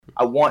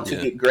I want to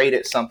get great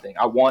at something.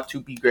 I want to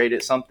be great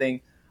at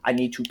something. I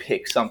need to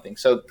pick something.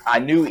 So I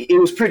knew it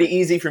was pretty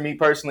easy for me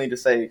personally to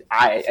say,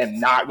 I am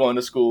not going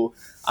to school.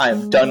 I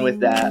am done with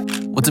that.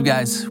 What's up,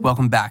 guys?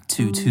 Welcome back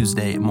to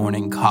Tuesday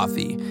Morning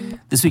Coffee.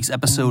 This week's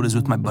episode is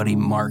with my buddy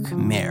Mark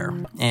Mayer.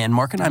 And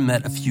Mark and I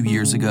met a few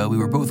years ago. We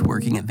were both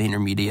working at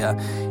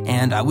VaynerMedia,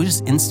 and I was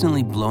just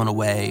instantly blown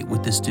away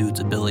with this dude's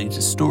ability to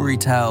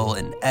storytell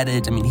and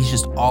edit. I mean, he's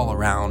just all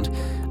around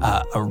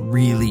a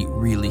really,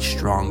 really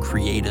strong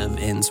creative.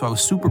 And so I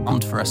was super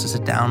pumped for us to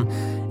sit down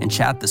and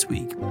chat this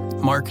week.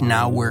 Mark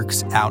now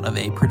works out of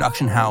a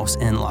production house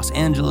in Los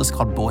Angeles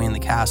called Boy in the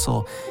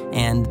Castle,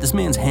 and this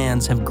man's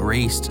hands have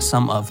graced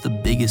some of the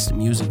biggest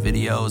music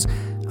videos,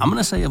 I'm going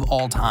to say, of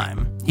all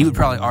time. He would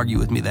probably argue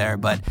with me there,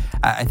 but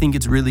I think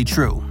it's really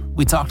true.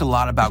 We talked a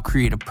lot about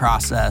creative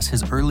process,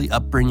 his early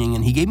upbringing,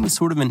 and he gave me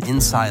sort of an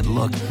inside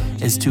look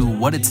as to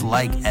what it's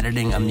like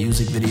editing a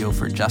music video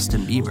for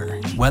Justin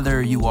Bieber.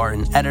 Whether you are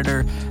an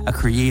editor, a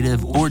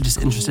creative, or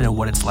just interested in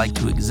what it's like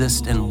to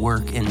exist and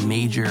work in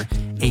major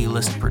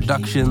A-list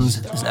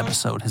productions, this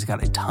episode has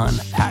got a ton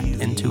packed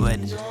into it.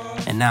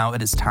 And now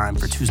it is time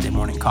for Tuesday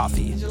Morning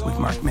Coffee with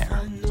Mark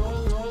Mayer.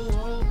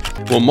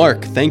 Well,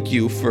 Mark, thank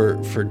you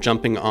for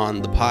jumping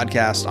on the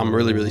podcast. I'm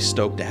really, really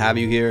stoked to have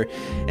you here,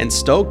 and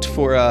stoked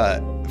for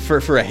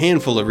a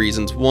handful of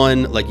reasons.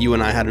 One, like, you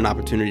and I had an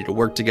opportunity to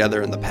work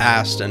together in the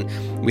past, and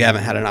we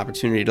haven't had an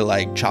opportunity to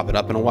like chop it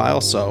up in a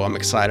while, so I'm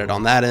excited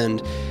on that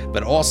end.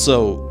 But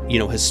also, you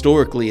know,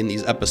 historically in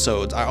these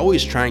episodes, I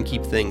always try and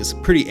keep things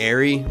pretty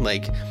airy,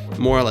 like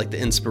more like the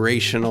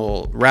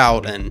inspirational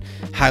route and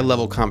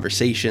high-level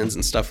conversations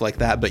and stuff like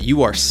that. But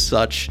you are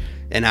such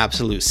an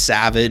absolute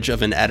savage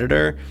of an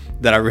editor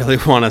that I really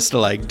want us to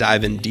like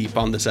dive in deep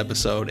on this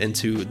episode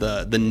into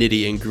the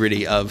nitty and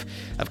gritty of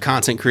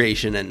content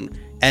creation and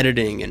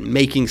editing and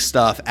making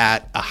stuff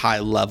at a high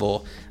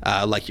level,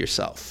 like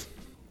yourself.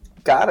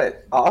 Got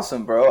it.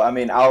 Awesome, bro. I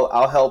mean,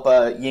 I'll help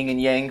yin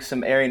and yang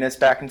some airiness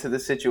back into the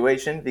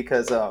situation,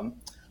 because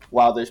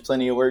while there's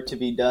plenty of work to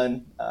be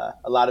done,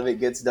 a lot of it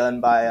gets done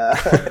by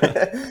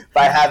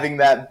by having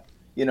that,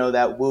 you know,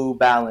 that woo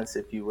balance,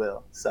 if you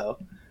will. So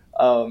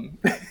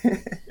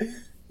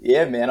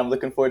yeah, man, I'm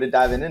looking forward to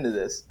diving into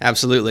this.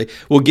 Absolutely.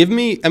 Well, give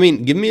me a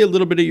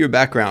little bit of your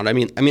background. I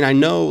mean, I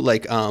know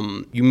like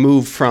you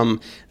moved from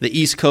the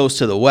East Coast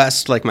to the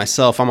West, like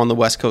myself. I'm on the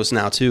West Coast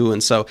now too,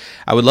 and so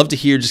I would love to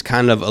hear just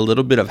kind of a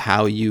little bit of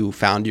how you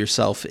found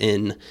yourself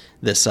in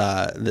this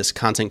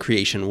content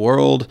creation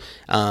world.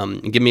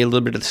 Give me a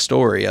little bit of the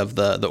story of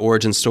the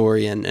origin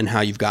story and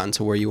how you've gotten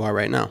to where you are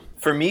right now.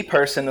 For me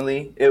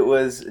personally, it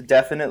was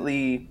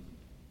definitely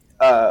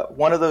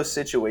one of those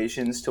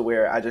situations to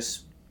where I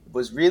just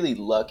was really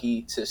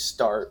lucky to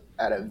start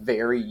at a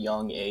very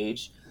young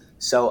age.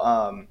 So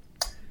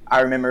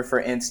I remember, for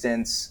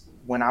instance,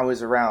 when I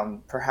was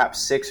around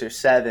perhaps 6 or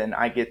 7,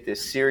 I get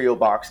this cereal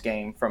box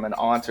game from an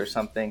aunt or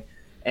something,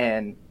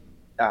 and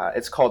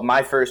it's called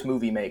My First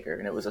Movie Maker,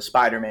 and it was a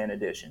Spider-Man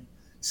edition.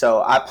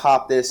 So I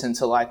popped this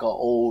into like a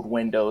old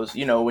Windows,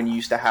 you know, when you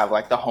used to have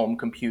like the home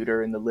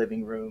computer in the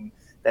living room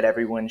that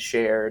everyone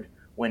shared,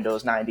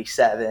 Windows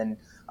 97.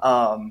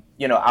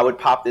 You know, I would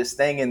pop this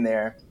thing in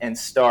there and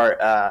start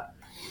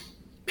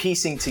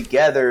piecing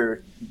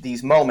together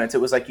these moments.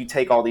 It was like you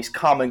take all these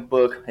comic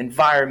book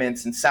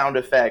environments and sound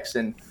effects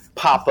and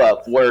pop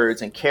up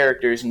words and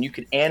characters, and you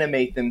could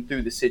animate them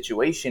through the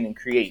situation and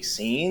create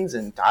scenes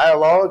and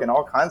dialogue and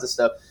all kinds of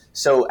stuff.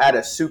 So at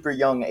a super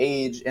young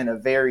age, and a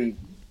very,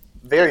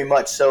 very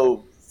much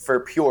so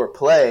for pure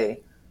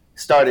play,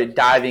 started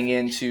diving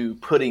into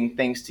putting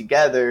things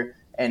together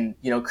and,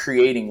 you know,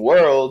 creating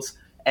worlds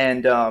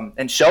and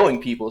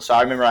showing people. So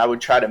I remember I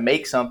would try to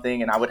make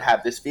something, and I would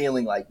have this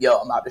feeling like, yo,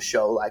 I'm about to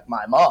show like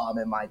my mom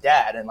and my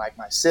dad and like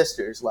my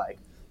sisters like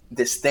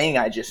this thing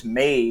I just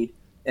made.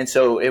 And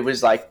so it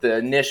was like the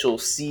initial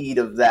seed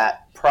of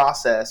that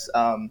process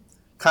kind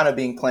of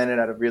being planted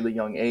at a really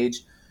young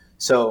age.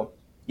 So,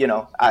 you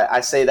know,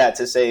 I say that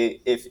to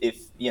say, if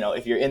you know,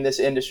 if you're in this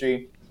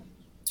industry,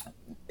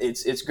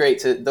 it's great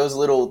to those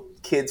little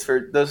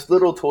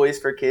toys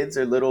for kids,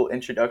 or little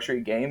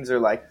introductory games, are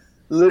like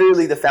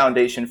literally the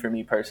foundation for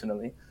me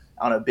personally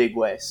on a big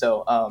way.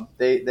 So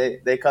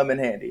they come in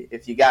handy.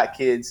 If you got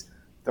kids,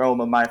 throw them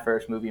a My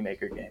First Movie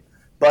Maker game.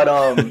 But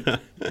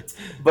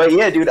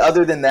yeah, dude,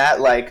 other than that,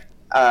 like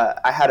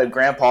I had a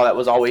grandpa that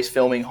was always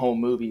filming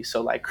home movies.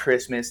 So like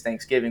Christmas,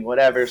 Thanksgiving,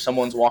 whatever,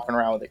 someone's walking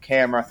around with a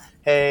camera.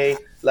 Hey,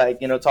 like,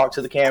 you know, talk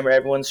to the camera.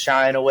 Everyone's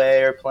shying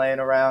away or playing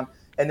around.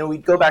 And then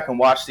we'd go back and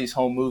watch these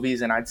home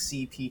movies, and I'd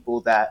see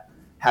people that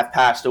have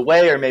passed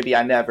away, or maybe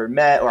I never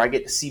met, or I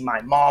get to see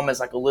my mom as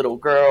like a little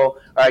girl,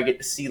 or I get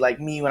to see like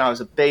me when I was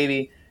a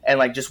baby. And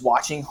like just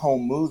watching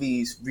home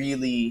movies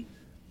really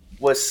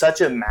was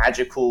such a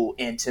magical,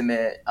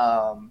 intimate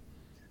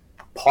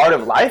part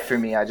of life for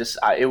me.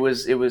 It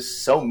was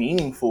so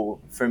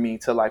meaningful for me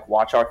to like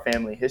watch our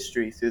family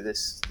history through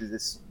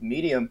this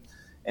medium.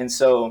 And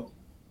so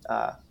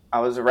I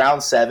was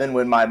around 7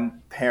 when my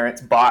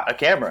parents bought a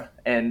camera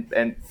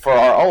and for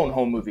our own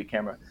home movie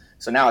camera.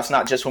 So now it's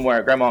not just when we're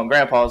at grandma and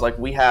grandpa's. Like,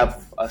 we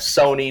have a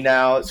Sony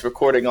now. It's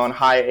recording on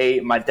high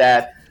 8. My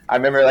dad, I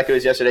remember like it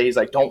was yesterday, he's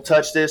like, don't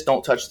touch this.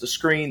 Don't touch the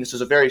screen. This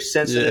is a very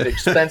sensitive,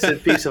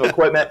 expensive piece of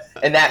equipment.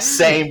 And that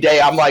same day,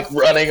 I'm like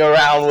running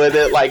around with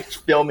it, like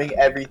filming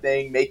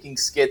everything, making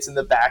skits in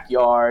the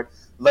backyard,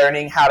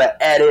 learning how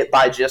to edit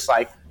by just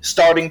like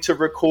starting to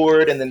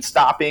record and then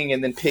stopping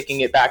and then picking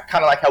it back,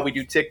 kind of like how we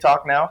do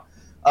TikTok now.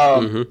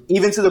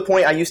 Even to the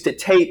point I used to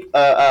tape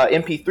a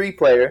MP3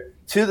 player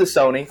to the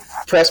Sony,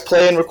 press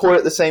play and record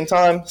at the same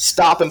time,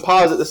 stop and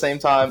pause at the same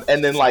time,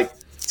 and then like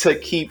to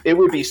keep it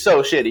would be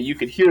so shitty. You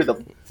could hear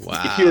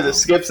the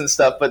skips and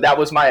stuff, but that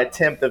was my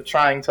attempt of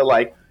trying to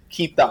like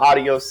keep the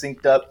audio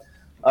synced up.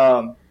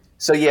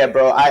 So yeah,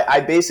 bro, I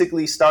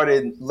basically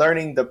started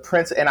learning the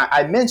principle, and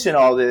I mention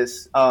all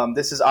this.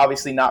 This is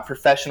obviously not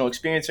professional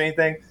experience or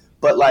anything,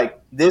 but like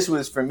this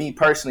was for me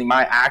personally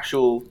my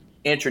actual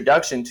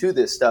introduction to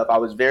this stuff. I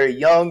was very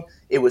young.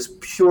 It was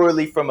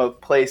purely from a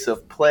place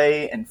of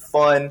play and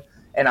fun,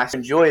 and I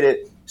enjoyed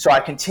it. So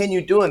I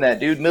continued doing that,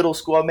 dude. Middle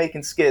school, I'm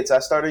making skits. I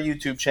started a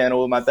YouTube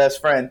channel with my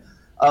best friend.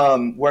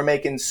 We're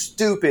making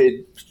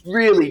stupid,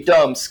 really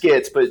dumb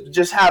skits, but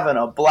just having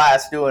a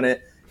blast doing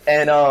it.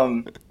 And,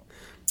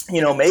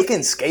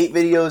 making skate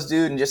videos,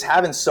 dude, and just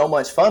having so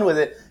much fun with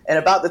it. And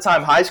about the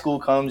time high school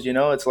comes,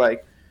 it's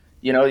like,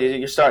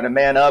 you're starting to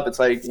man up. It's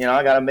like,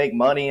 I got to make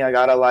money. I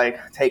got to,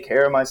 like, take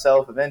care of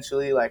myself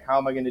eventually. Like, how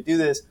am I going to do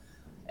this?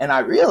 And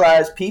I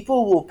realized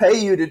people will pay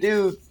you to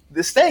do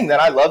this thing that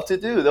I love to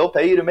do. They'll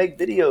pay you to make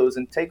videos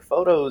and take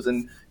photos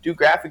and do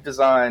graphic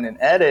design and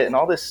edit and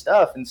all this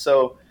stuff. And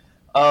so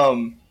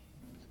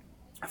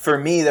for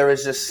me,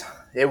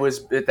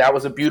 that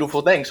was a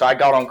beautiful thing. So I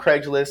got on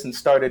Craigslist and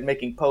started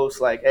making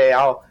posts like, hey,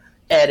 I'll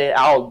edit,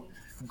 I'll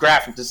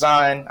graphic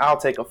design, I'll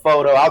take a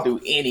photo, I'll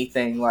do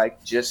anything,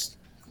 like just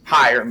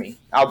hire me.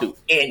 I'll do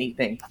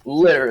anything,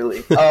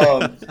 literally.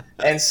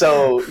 And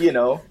so,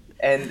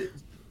 and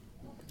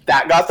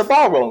that got the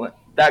ball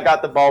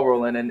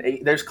rolling. And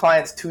there's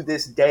clients to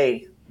this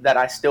day that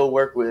I still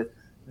work with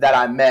that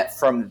I met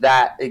from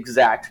that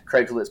exact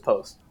Craigslist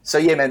post. So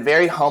yeah, man,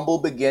 very humble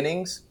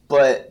beginnings,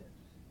 but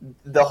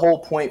the whole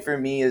point for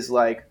me is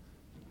like,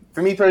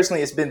 for me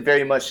personally, it's been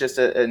very much just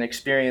an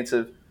experience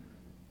of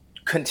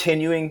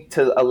continuing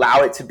to allow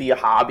it to be a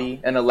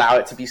hobby and allow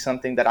it to be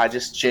something that I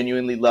just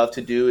genuinely love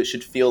to do. It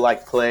should feel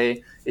like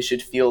play. It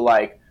should feel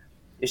like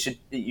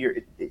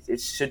it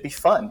should be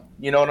fun.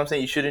 You know what I'm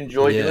saying? You should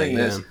enjoy doing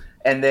this.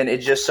 And then it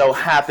just so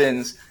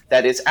happens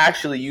that it's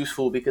actually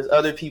useful because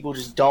other people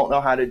just don't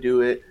know how to do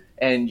it.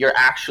 And you're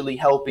actually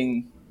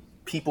helping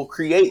people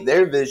create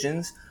their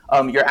visions.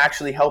 You're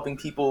actually helping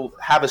people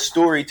have a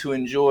story to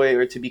enjoy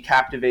or to be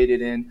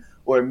captivated in,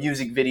 or a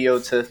music video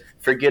to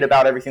forget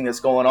about everything that's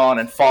going on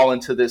and fall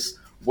into this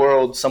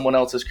world someone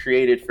else has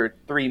created for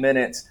 3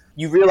 minutes.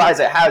 You realize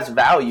it has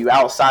value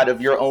outside of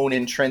your own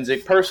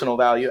intrinsic personal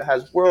value. It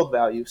has world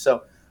value.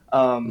 So,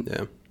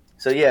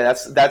 that's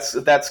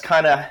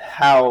kind of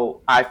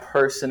how I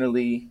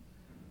personally,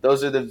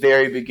 those are the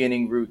very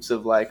beginning roots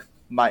of like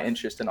my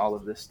interest in all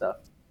of this stuff.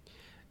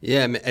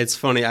 Yeah, it's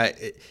funny.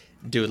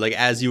 Dude, like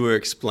as you were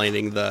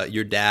explaining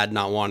your dad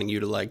not wanting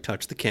you to like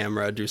touch the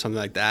camera, do something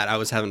like that, I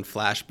was having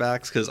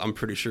flashbacks because I'm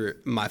pretty sure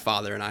my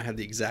father and I had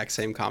the exact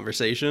same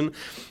conversation.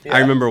 Yeah. I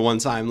remember one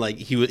time like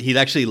he'd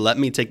actually let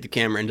me take the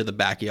camera into the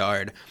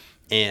backyard,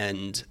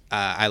 and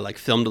I like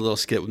filmed a little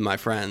skit with my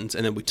friends,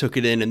 and then we took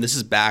it in, and this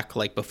is back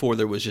like before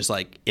there was just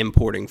like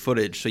importing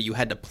footage, so you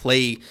had to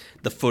play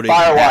the footage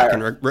back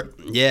and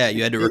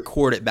you had to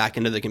record it back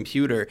into the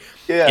computer.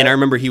 Yeah. And I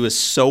remember he was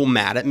so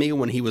mad at me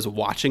when he was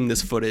watching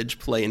this footage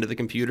play into the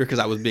computer because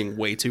I was being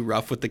way too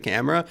rough with the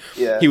camera.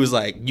 Yeah. He was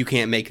like, you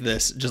can't make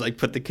this, just like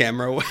put the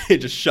camera away.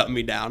 Just shut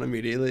me down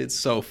immediately. It's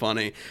so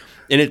funny.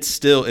 And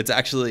it's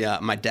actually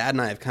my dad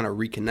and I have kind of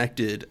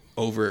reconnected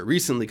over it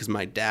recently because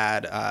my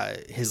dad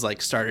has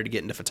like started to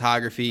get into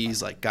photography.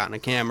 He's like gotten a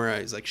camera.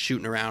 He's like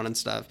shooting around and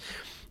stuff.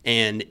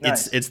 And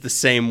nice. It's the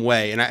same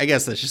way. And I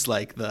guess that's just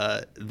like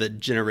the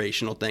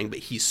generational thing, but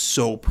he's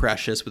so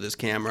precious with his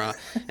camera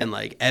and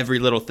like every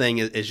little thing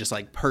is just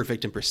like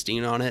perfect and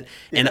pristine on it.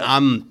 Yeah. And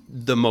I'm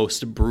the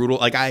most brutal.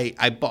 Like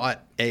I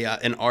bought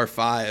an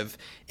R5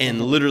 and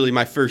literally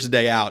my first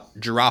day out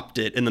dropped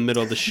it in the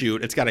middle of the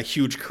shoot. It's got a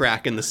huge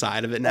crack in the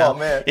side of it now. Oh,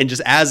 man. And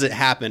just as it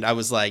happened, I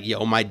was like,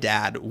 yo, my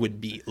dad would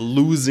be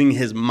losing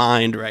his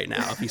mind right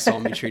now if he saw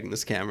me treating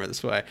this camera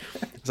this way.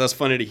 So that's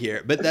funny to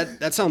hear. But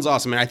that sounds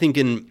awesome. And I think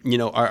in,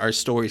 our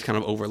stories kind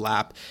of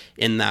overlap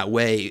in that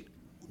way.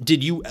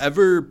 Did you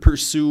ever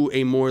pursue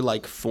a more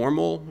like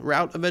formal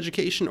route of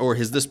education, or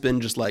has this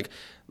been just like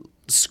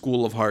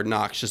school of hard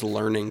knocks, just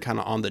learning kind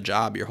of on the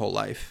job your whole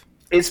life?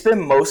 It's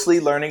been mostly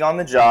learning on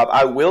the job.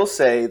 I will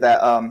say that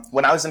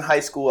when I was in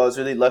high school, I was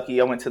really lucky.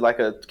 I went to like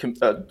a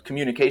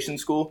communication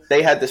school.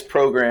 They had this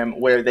program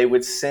where they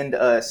would send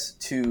us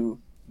to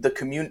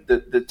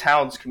the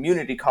town's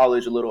community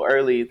college a little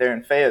early there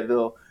in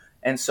Fayetteville.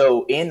 And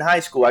so in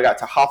high school, I got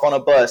to hop on a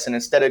bus, and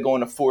instead of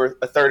going to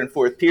a third and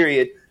fourth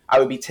period, I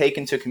would be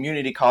taken to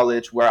community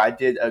college where I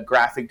did a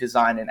graphic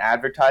design and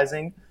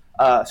advertising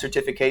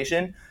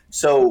certification.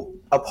 So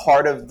a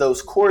part of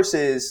those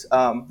courses,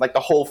 like the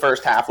whole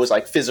first half was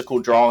like physical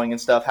drawing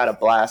and stuff, had a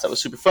blast. That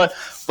was super fun.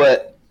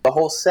 But the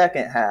whole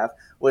second half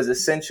was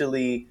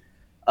essentially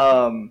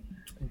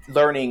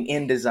learning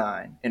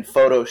InDesign and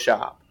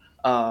Photoshop,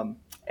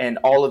 and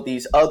all of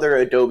these other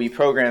Adobe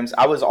programs.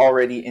 I was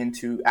already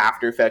into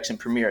After Effects and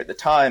Premiere at the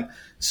time,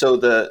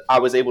 so I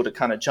was able to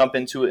kind of jump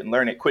into it and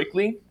learn it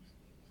quickly.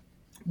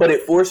 But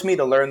it forced me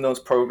to learn those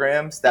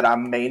programs that I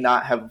may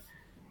not have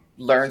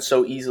learned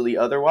so easily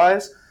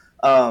otherwise.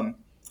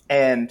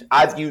 And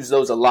I've used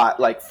those a lot.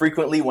 Like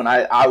frequently when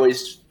I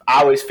always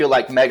feel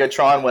like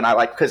Megatron when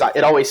because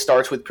it always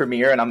starts with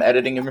Premiere and I'm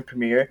editing in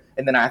Premiere,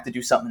 and then I have to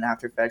do something in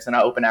After Effects, and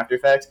I open After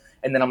Effects,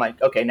 and then I'm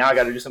like, okay, now I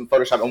got to do some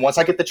Photoshop. And once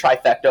I get the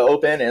trifecta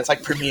open, and it's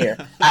like Premiere,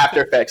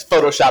 After Effects,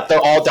 Photoshop, they're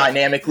all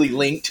dynamically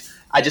linked.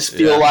 I just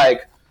feel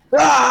like,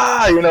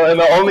 and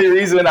the only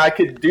reason I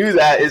could do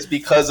that is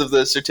because of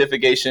the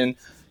certification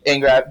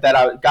that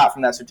I got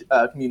from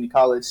that community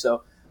college.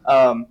 So,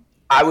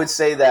 I would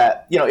say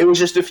that, it was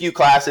just a few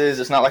classes.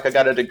 It's not like I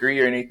got a degree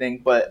or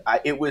anything, but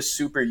it was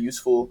super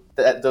useful,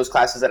 those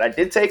classes that I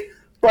did take.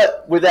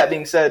 But with that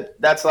being said,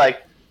 that's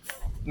like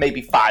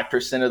maybe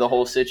 5% of the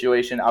whole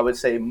situation. I would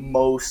say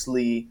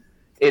mostly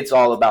it's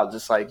all about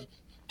just like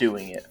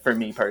doing it for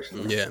me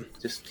personally.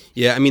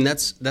 Yeah. I mean,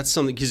 that's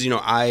something, because,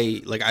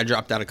 I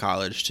dropped out of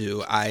college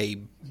too. I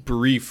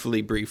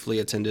briefly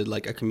attended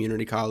like a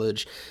community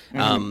college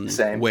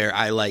where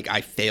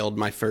I failed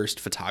my first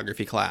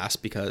photography class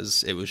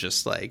because it was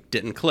just like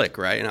didn't click,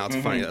 right? Now it's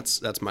funny,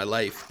 that's my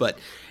life. But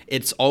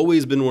it's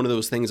always been one of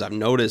those things I've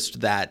noticed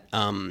that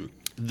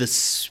the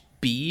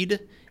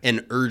speed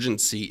and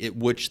urgency at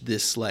which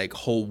this like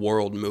whole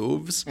world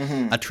moves,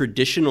 a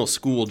traditional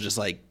school just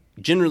like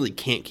generally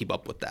can't keep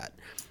up with that.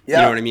 You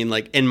know what I mean?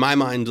 Like in my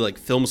mind, like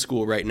film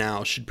school right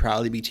now should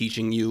probably be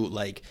teaching you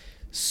like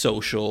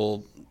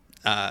social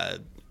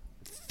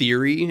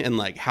theory and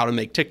like how to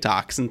make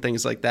TikToks and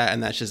things like that,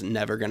 and that's just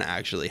never going to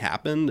actually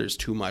happen. There's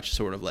too much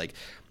sort of like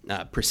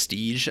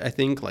prestige, I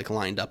think, like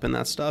lined up in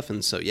that stuff.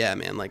 And so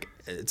man, like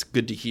it's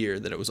good to hear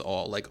that it was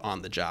all like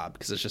on the job,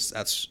 because it's just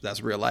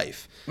that's real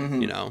life, and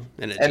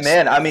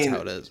man, I mean,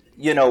 how it is.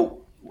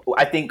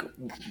 I think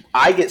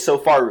I get so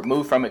far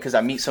removed from it because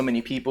I meet so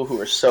many people who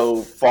are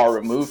so far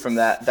removed from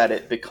that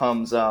it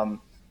becomes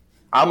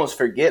I almost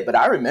forget, but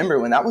I remember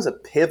when that was a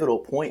pivotal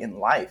point in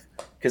life,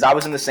 because I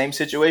was in the same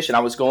situation. I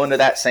was going to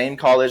that same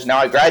college. Now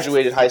I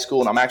graduated high school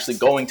and I'm actually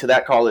going to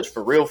that college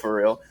for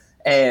real.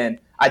 And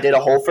I did a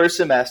whole first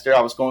semester.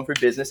 I was going for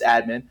business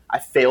admin. I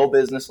failed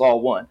business law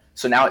 1.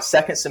 So now it's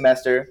second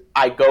semester.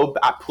 I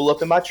pull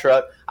up in my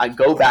truck. I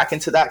go back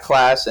into that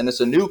class, and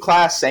it's a new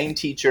class, same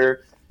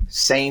teacher,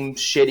 same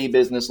shitty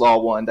business law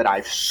 1 that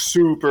I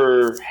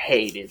super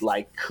hated,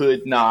 like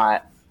could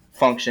not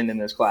function in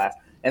this class.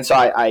 And so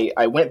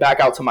I went back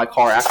out to my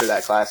car after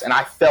that class, and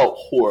I felt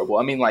horrible.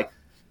 I mean, like,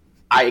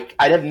 I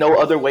have no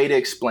other way to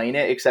explain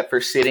it except for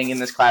sitting in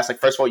this class. Like,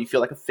 first of all, you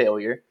feel like a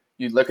failure.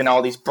 You're looking at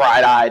all these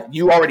bright-eyed.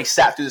 You already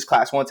sat through this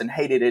class once and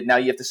hated it. Now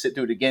you have to sit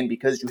through it again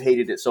because you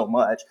hated it so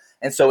much.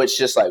 And so it's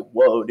just like,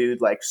 whoa, dude,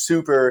 like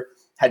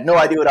had no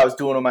idea what I was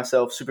doing with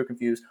myself, super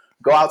confused.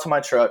 Go out to my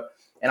truck,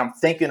 and I'm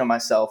thinking to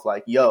myself,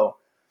 like, yo,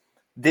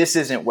 this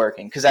isn't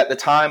working. Because at the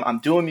time, I'm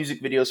doing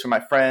music videos for my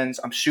friends.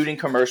 I'm shooting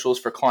commercials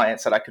for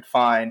clients that I could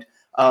find.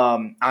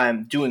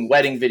 I'm doing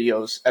wedding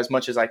videos as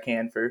much as I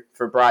can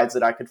for brides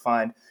that I could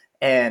find.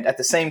 And at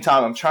the same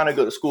time, I'm trying to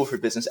go to school for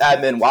business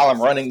admin while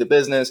I'm running the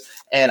business.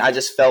 And I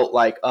just felt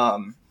like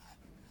I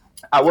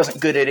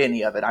wasn't good at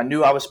any of it. I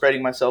knew I was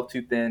spreading myself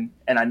too thin.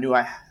 And I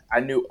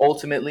knew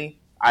ultimately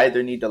I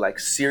either need to like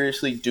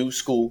seriously do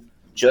school,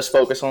 just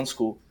focus on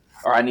school,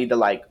 or I need to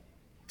like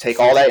take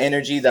all that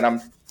energy that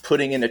I'm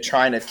putting into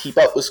trying to keep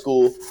up with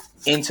school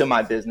into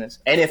my business.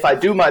 And if I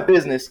do my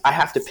business, I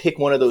have to pick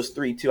one of those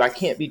 3 too. I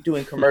can't be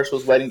doing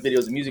commercials, wedding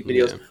videos, and music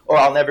videos, or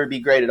I'll never be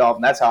great at all.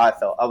 And that's how I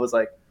felt. I was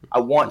like, I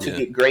want to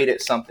get great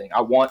at something.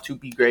 I want to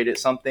be great at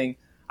something.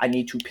 I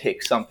need to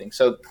pick something.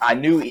 So I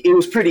knew it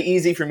was pretty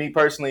easy for me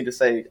personally to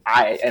say,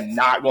 I am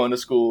not going to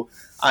school.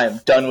 I am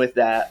done with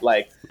that.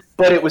 Like,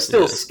 but it was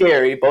still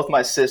scary. Both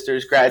my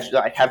sisters graduate,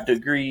 like, have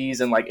degrees,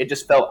 and like it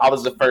just felt I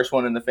was the first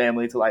one in the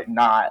family to like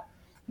not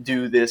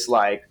do this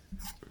like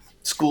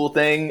school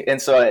thing,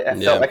 and so I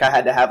felt like I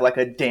had to have like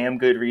a damn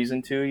good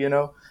reason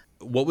to,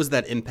 What was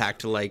that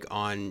impact like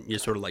on your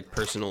sort of like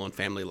personal and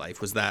family life?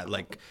 Was that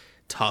like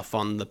tough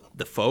on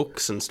the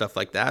folks and stuff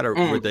like that, or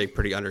were they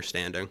pretty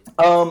understanding?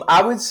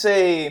 I would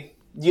say,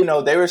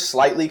 they were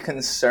slightly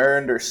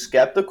concerned or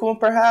skeptical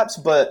perhaps,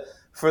 but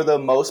for the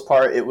most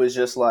part it was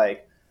just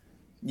like,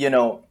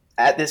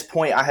 at this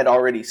point I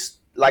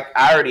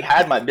already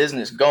had my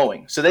business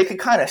going, so they could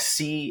kind of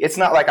see. It's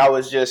not like I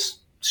was just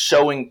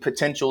showing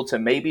potential to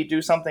maybe do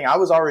something. I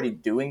was already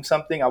doing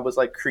something. I was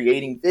like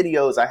creating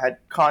videos. I had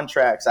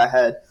contracts. I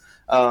had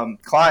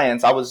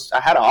clients.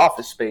 I had an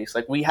office space.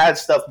 Like we had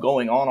stuff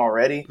going on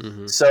already.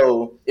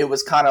 So it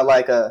was kind of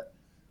like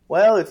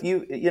if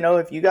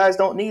you guys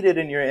don't need it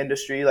in your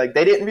industry, like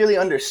they didn't really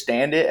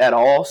understand it at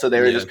all. So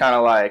they were just kind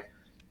of like,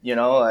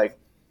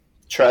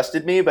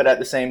 trusted me, but at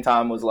the same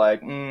time was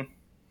like,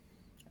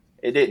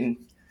 it didn't.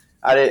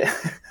 I didn't.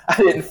 I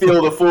didn't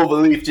feel the full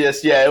belief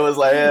just yet. It was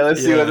like, yeah,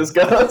 let's see where this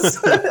goes.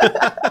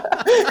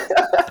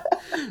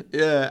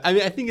 Yeah, I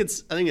mean, I think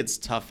it's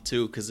tough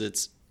too, because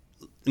it's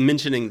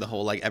mentioning the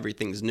whole like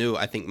everything's new.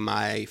 I think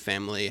my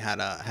family had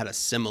a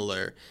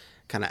similar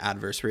kind of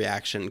adverse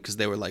reaction, because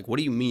they were like, what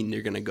do you mean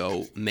you're gonna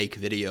go make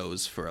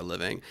videos for a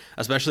living?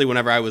 Especially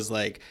whenever I was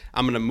like,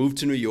 I'm gonna move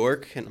to New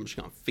York and I'm just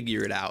gonna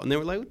figure it out, and they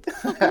were like, what the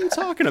fuck are you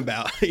talking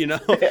about? You know,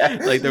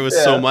 like there was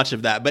so much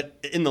of that.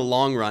 But in the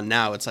long run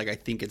now, it's like, I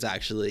think it's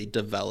actually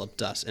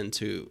developed us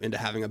into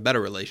having a better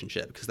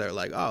relationship, because they're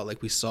like, oh,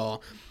 like we saw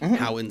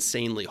how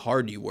insanely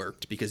hard you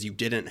worked because you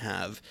didn't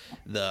have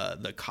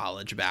the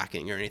college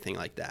backing or anything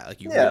like that.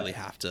 Like you really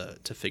have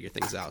to figure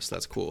things out. So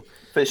that's cool.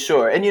 For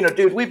sure. And, you know,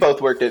 dude, we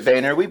both worked at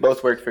Vayner. We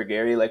both worked for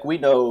Gary. Like, we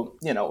know,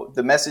 you know,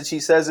 the message he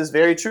says is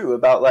very true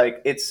about,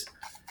 like, it's,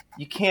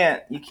 you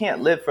can't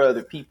live for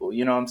other people.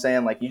 You know what I'm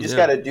saying? Like, you just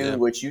got to do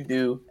what you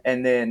do.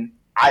 And then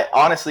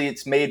honestly,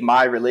 it's made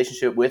my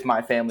relationship with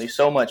my family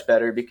so much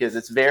better, because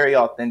it's very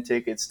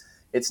authentic.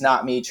 It's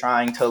not me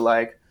trying to,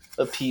 like,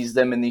 appease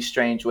them in these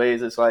strange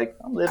ways. It's like,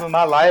 I'm living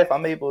my life.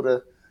 I'm able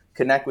to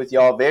connect with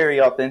y'all very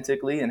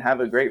authentically and have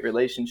a great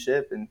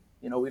relationship. And,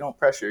 you know, we don't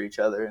pressure each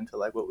other into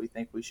like what we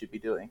think we should be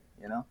doing,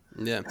 you know?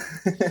 Yeah.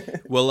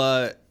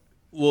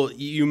 Well,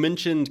 you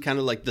mentioned kind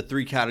of like the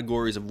three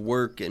categories of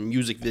work, and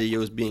music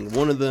videos being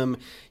one of them.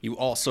 You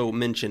also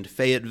mentioned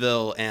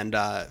Fayetteville, and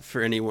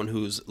for anyone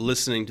who's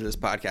listening to this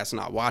podcast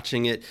and not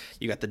watching it,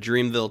 you got the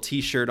Dreamville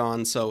t-shirt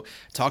on. So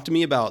talk to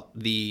me about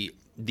the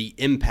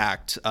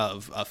impact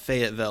of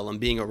Fayetteville and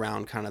being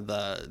around kind of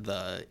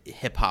the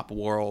hip hop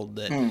world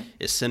that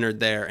is centered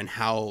there, and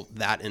how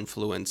that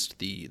influenced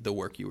the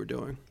work you were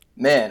doing.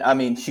 Man, I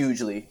mean,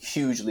 hugely.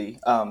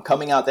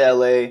 Coming out to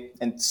LA,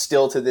 and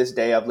still to this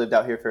day, I've lived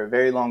out here for a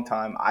very long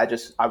time.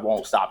 I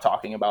won't stop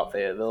talking about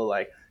Fayetteville.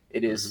 Like,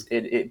 it is,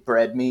 it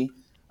bred me.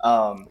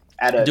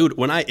 Dude,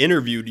 when I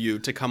interviewed you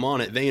to come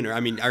on at Vayner, I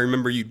mean, I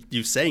remember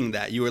you saying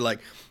that. You were like,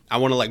 I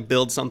want to like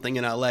build something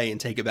in LA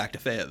and take it back to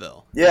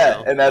Fayetteville. Yeah,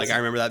 you know? And that's like, I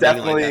remember that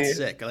definitely being like, that's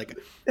sick. Like,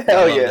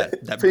 hell yeah,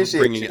 that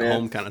appreciate bringing you, it man.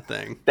 home kind of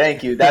thing.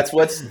 Thank you. That's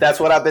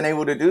what I've been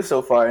able to do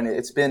so far, and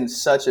it's been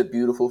such a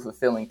beautiful,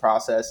 fulfilling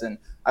process. And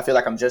I feel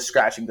like I'm just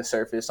scratching the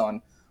surface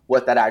on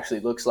what that actually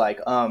looks like.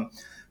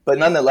 But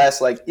nonetheless,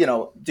 like, you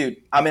know, dude,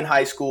 I'm in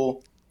high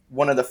school.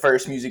 One of the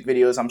first music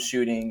videos I'm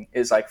shooting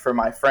is like for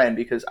my friend,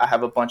 because I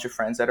have a bunch of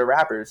friends that are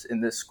rappers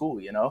in this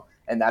school, you know,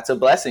 and that's a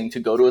blessing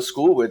to go to a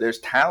school where there's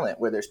talent,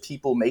 where there's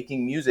people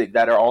making music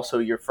that are also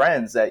your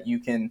friends, that you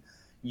can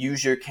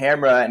use your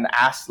camera and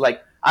ask.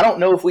 Like, I don't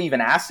know if we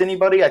even asked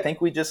anybody. I think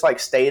we just like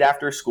stayed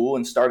after school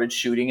and started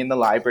shooting in the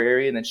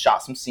library, and then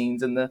shot some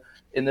scenes in the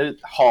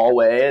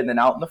hallway and then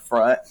out in the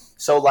front.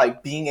 So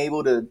like being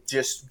able to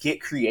just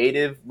get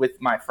creative with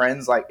my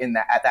friends, like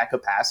at that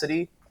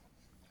capacity,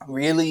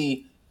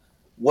 really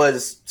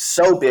was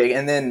so big.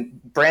 And then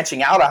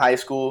branching out of high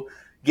school,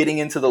 getting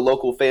into the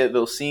local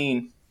Fayetteville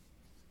scene,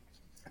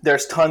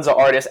 there's tons of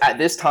artists at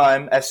this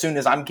time. As soon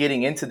as I'm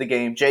getting into the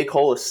game, J.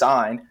 Cole is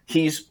signed.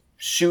 He's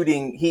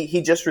shooting.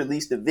 He just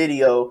released a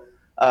video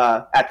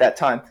at that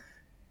time,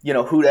 you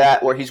know, Who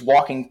Dat, where he's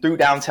walking through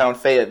downtown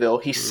Fayetteville.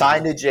 He's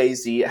signed to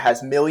Jay-Z. It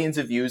has millions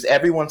of views.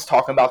 Everyone's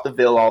talking about the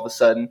Ville all of a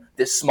sudden.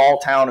 This small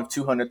town of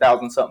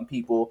 200,000 something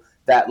people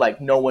that like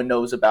no one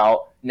knows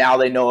about. Now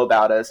they know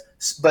about us.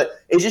 But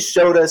it just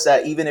showed us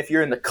that even if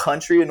you're in the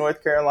country of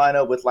North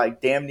Carolina with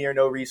like damn near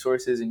no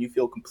resources, and you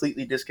feel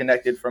completely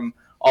disconnected from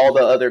all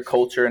the other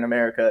culture in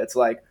America, it's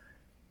like,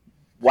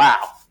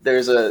 wow,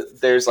 there's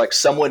like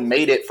someone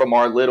made it from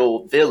our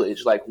little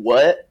village. Like,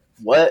 what?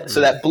 So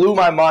that blew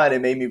my mind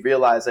and made me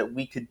realize that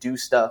we could do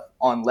stuff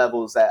on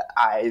levels that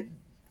I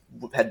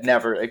had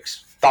never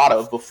thought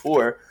of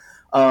before.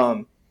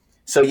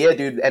 So yeah,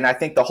 dude. And I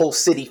think the whole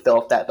city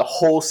felt that. The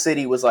whole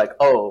city was like,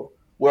 oh,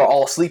 we're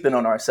all sleeping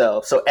on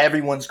ourselves. So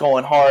everyone's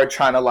going hard,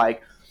 trying to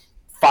like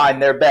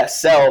find their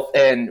best self.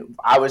 And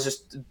I was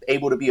just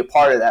able to be a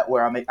part of that,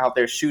 where I'm out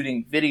there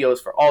shooting videos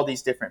for all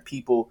these different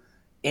people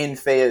in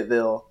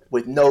Fayetteville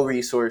with no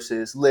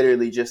resources,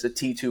 literally just a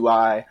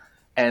T2I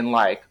and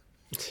like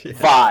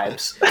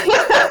vibes.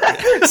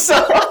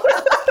 So,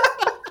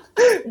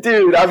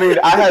 dude, I mean,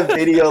 I have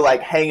video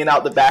like hanging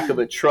out the back of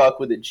a truck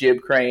with a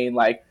jib crane,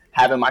 like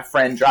having my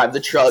friend drive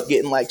the truck,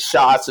 getting like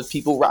shots of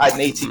people riding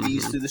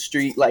ATVs through the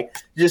street, like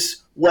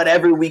just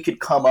whatever we could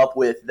come up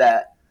with.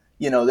 That,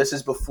 you know, this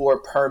is before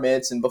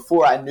permits and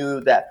before I knew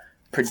that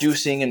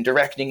producing and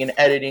directing and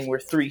editing were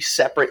three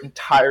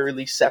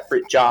entirely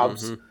separate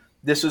jobs.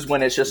 This was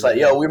when it's just like,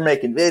 yo, we're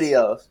making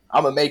videos.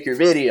 I'm gonna make your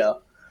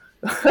video.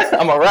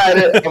 I'm gonna write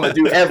it. I'm gonna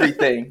do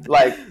everything.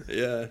 Like,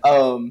 yeah.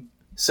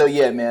 So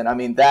yeah, man. I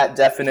mean, that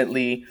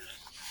definitely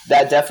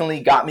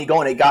got me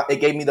going. It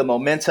gave me the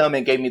momentum.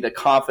 It gave me the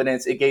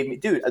confidence. It gave me,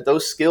 dude,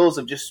 those skills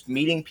of just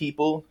meeting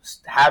people,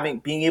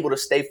 being able to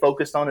stay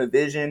focused on a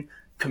vision,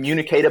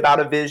 communicate about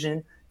a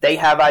vision. They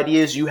have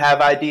ideas. You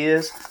have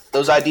ideas.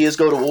 Those ideas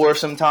go to war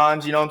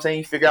sometimes. You know what I'm saying?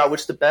 You figure out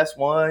which the best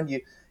one.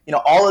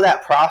 all of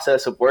that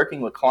process of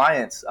working with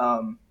clients,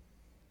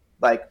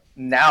 like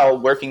now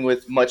working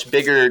with much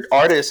bigger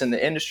artists in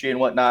the industry and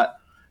whatnot,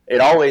 it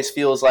always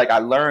feels like I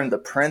learned the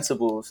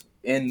principles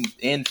in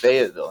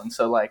Fayetteville. And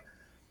so like,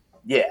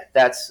 yeah,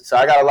 so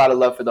I got a lot of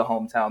love for the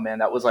hometown, man.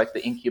 That was like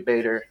the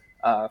incubator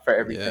for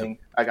everything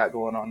I got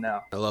going on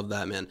now. I love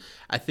that, man.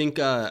 I think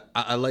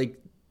I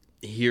like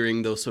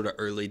hearing those sort of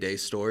early day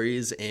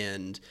stories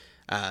and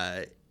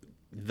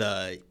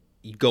the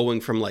going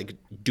from like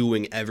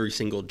doing every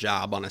single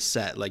job on a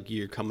set, like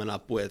you're coming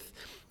up with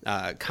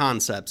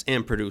concepts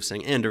and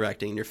producing and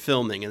directing, and you're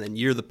filming, and then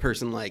you're the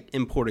person like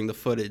importing the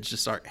footage to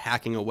start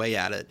hacking away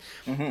at it.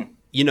 Mm-hmm.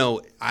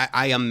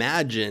 I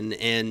imagine,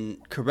 and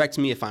correct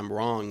me if I'm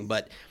wrong,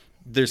 but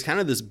there's kind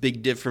of this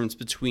big difference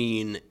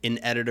between an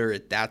editor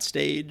at that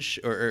stage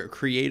or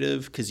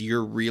creative, because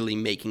you're really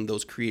making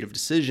those creative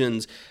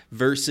decisions,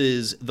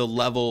 versus the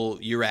level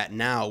you're at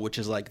now, which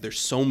is like there's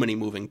so many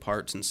moving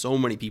parts and so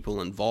many people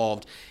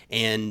involved.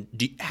 And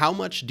how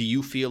much do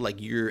you feel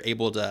like you're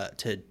able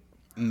to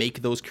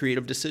make those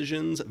creative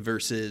decisions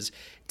versus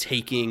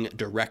taking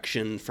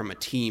direction from a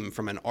team,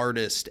 from an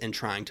artist, and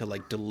trying to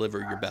like deliver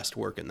your best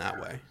work in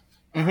that way?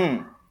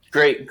 Mm-hmm.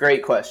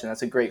 Great question.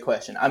 That's a great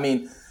question. I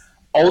mean,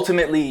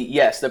 ultimately,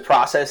 yes, the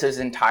process is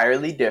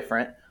entirely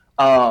different.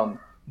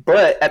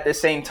 But at the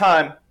same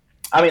time,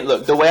 I mean,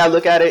 look, the way I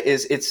look at it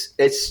is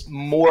it's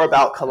more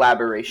about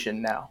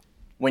collaboration now.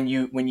 When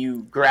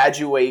you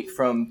graduate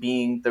from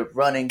being the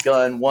run and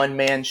gun one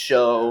man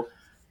show,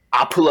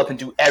 I pull up and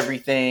do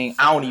everything.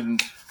 I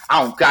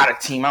don't got a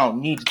team. I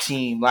don't need a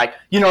team. Like,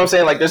 you know what I'm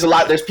saying? Like,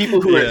 there's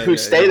people who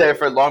stay there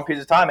for long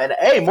periods of time. And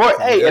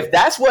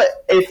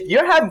if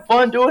you're having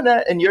fun doing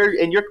that and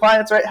your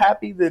clients are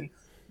happy, then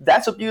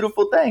that's a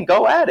beautiful thing.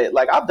 Go at it.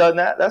 Like, I've done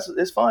that.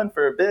 It's fun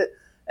for a bit.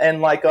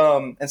 And like,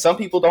 and some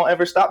people don't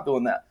ever stop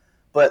doing that.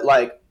 But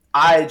like,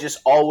 I just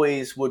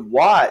always would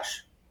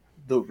watch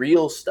the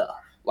real stuff,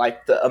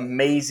 like the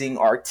amazing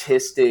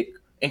artistic,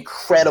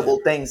 incredible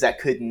things that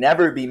could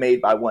never be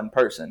made by one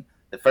person.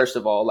 That first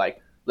of all, like,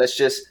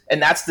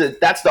 and that's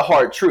the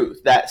hard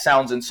truth. That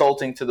sounds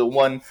insulting to the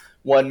one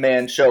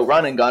man show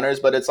running gunners,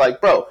 but it's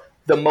like, bro,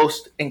 the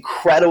most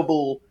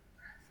incredible,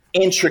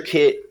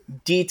 intricate,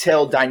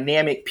 detailed,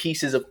 dynamic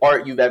pieces of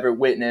art you've ever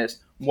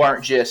witnessed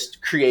weren't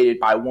just created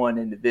by one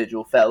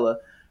individual fella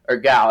or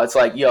gal. It's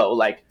like, yo,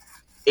 like,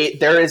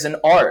 there is an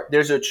art.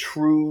 There's a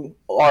true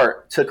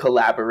art to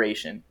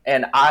collaboration.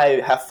 And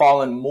I have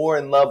fallen more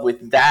in love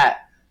with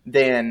that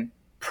than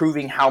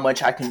proving how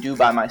much I can do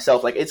by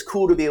myself. Like, it's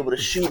cool to be able to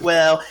shoot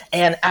well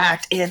and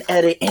act and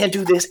edit and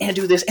do this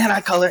and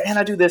I color and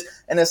I do this.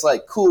 And it's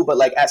like, cool. But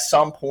like, at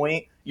some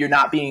point, you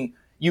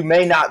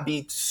may not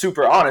be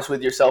super honest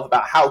with yourself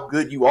about how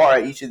good you are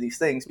at each of these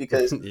things,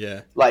 because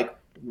like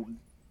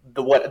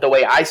the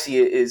way I see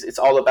it is, it's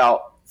all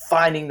about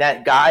finding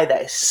that guy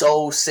that is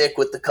so sick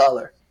with the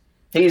color.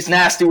 He's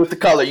nasty with the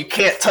color. You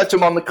can't touch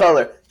him on the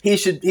color. He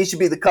should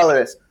be the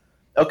colorist.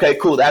 Okay,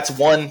 cool. That's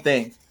one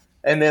thing.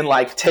 And then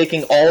like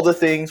taking all the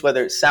things,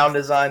 whether it's sound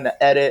design,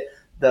 the edit,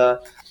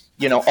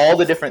 all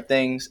the different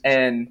things,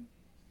 and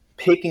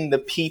picking the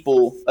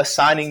people,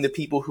 assigning the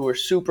people who are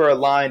super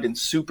aligned and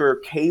super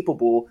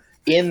capable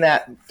in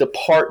that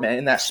department,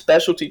 in that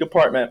specialty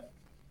department.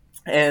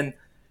 And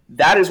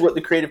that is what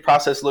the creative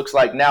process looks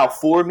like now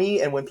for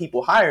me. And when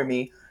people hire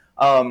me,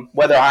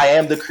 whether I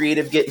am the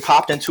creative getting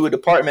popped into a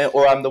department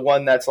or I'm the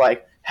one that's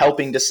like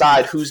helping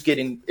decide who's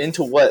getting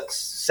into what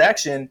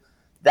section,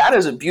 that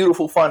is a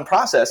beautiful, fun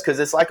process, because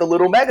it's like a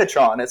little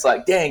Megatron. It's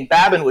like, dang,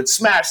 Babin would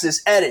smash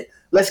this edit.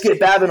 Let's get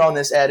Babin on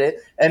this edit.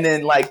 And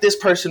then like this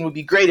person would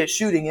be great at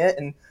shooting it.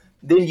 And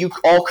then you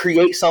all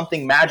create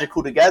something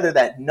magical together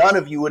that none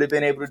of you would have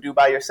been able to do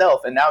by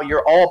yourself. And now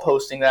you're all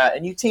posting that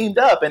and you teamed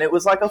up, and it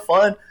was like a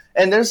fun,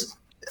 and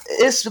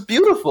it's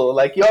beautiful.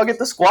 Like, y'all get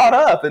to squat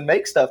up and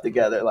make stuff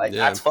together. Like,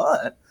 that's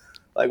fun.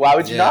 Like, why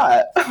would you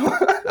not?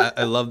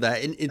 I love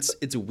that. And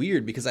it's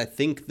weird because I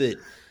think that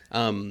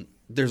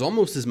there's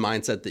almost this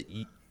mindset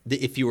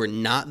that if you are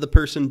not the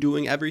person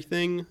doing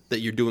everything, that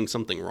you're doing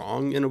something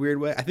wrong in a weird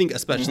way. I think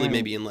especially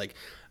maybe in like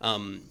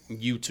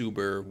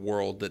YouTuber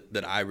world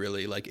that I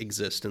really like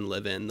exist and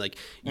live in. Like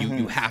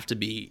you have to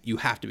be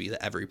the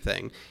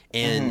everything.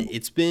 And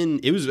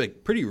it was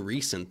like pretty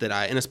recent that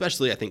and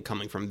especially I think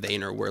coming from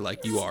Vayner, where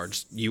like you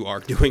are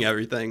doing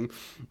everything.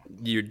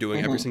 You're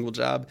doing every single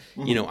job.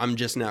 I'm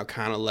just now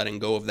kind of letting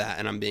go of that,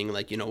 and I'm being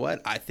like, you know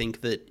what? I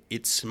think that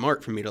it's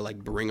smart for me to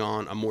like bring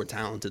on a more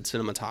talented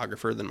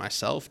cinematographer than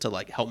myself to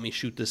like help me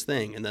shoot this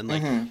thing, and then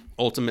like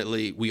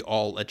ultimately we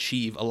all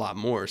achieve a lot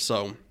more.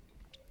 So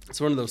it's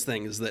one of those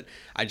things that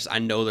I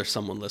know there's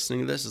someone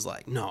listening to this is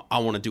like, no, I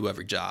want to do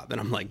every job,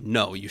 and I'm like,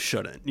 no, you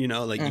shouldn't. You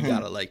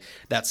gotta like,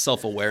 that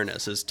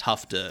self-awareness is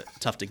tough to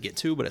get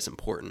to, but it's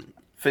important.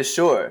 For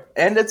sure.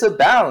 And it's a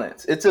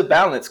balance.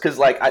 Because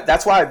like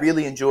that's why I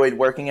really enjoyed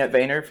working at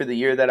Vayner for the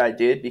year that I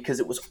did,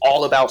 because it was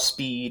all about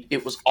speed.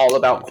 It was all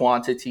about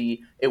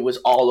quantity. It was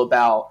all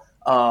about,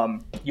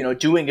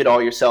 doing it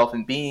all yourself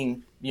and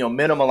being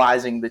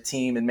minimalizing the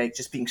team and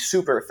just being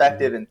super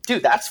effective. And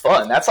dude, that's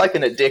fun. That's like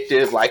an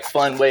addictive, like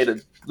fun way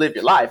to live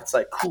your life. It's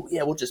like, cool.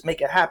 Yeah, we'll just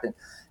make it happen.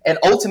 And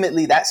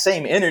ultimately that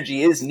same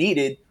energy is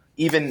needed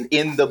even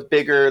in the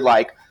bigger,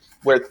 like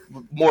where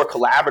more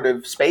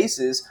collaborative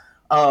spaces.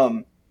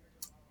 I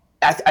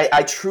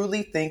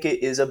truly think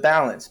it is a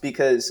balance,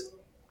 because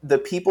the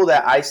people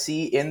that I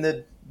see in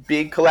the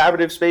big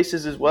collaborative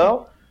spaces as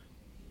well,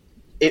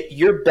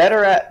 you're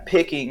better at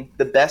picking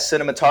the best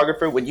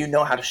cinematographer when you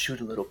know how to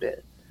shoot a little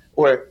bit.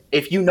 Or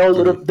if you know a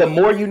little, the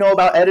more you know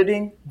about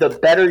editing, the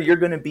better you're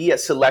going to be at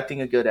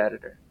selecting a good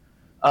editor.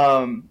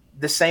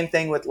 The same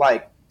thing with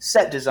like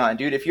set design,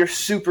 dude. If you're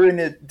super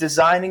into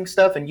designing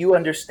stuff and you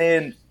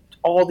understand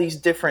all these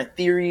different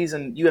theories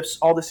and you have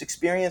all this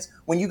experience,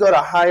 when you go to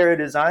hire a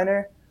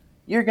designer,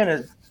 you're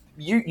gonna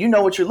you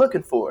know what you're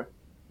looking for.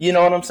 You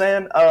know what I'm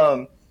saying?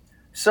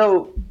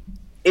 So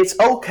it's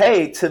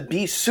okay to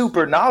be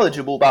super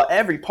knowledgeable about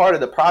every part of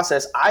the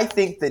process. I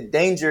think the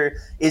danger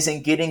is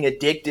in getting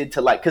addicted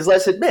to, like, because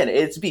let's admit it,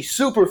 it'd be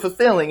super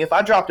fulfilling if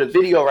I dropped a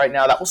video right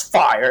now that was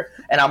fire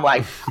and I'm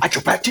like, I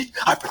directed,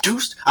 I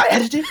produced, I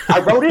edited,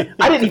 I wrote it,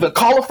 I didn't even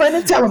call a friend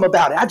and tell him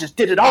about it, I just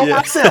did it all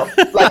myself.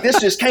 Like,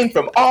 this just came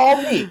from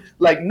all me.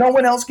 Like, no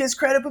one else gets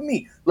credit but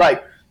me.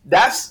 Like,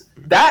 that's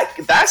like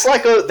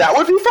that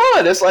would be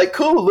fun. It's like,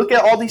 cool, look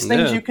at all these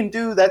things you can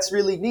do. That's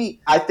really neat.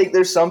 I think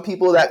there's some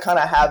people that kind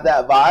of have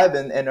that vibe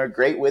and are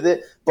great with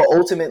it, but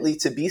ultimately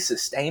to be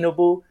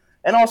sustainable,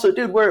 and also,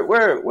 dude,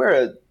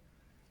 we're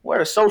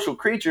a social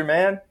creature,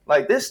 man.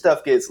 Like, this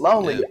stuff gets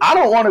lonely. I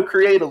don't want to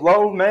create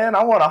alone, man.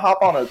 I want to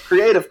hop on a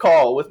creative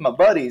call with my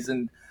buddies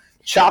and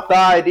chop the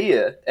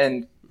idea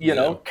and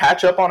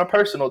catch up on a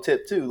personal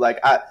tip too. Like,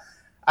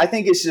 I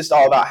think it's just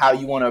all about how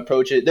you want to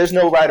approach it. There's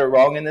no right or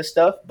wrong in this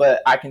stuff,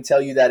 but I can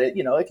tell you that it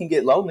can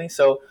get lonely.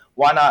 So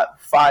why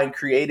not find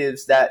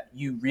creatives that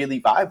you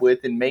really vibe with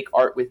and make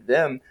art with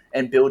them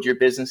and build your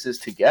businesses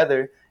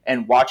together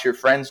and watch your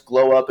friends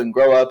glow up and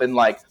grow up, and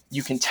like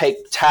you can take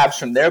tabs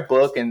from their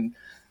book and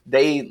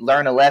they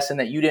learn a lesson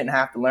that you didn't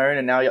have to learn.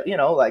 And now,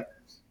 like,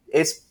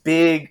 it's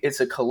big.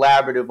 It's a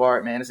collaborative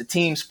art, man. It's a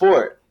team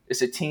sport.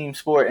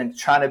 And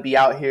trying to be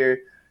out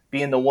here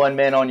being the one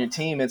man on your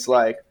team, it's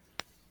like,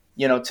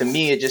 to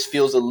me, it just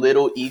feels a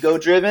little ego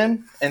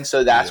driven. And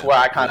so that's where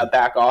I kind of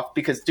back off,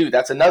 because, dude,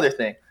 that's another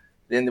thing.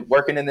 Then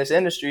working in this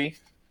industry,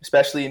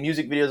 especially in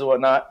music videos and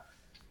whatnot,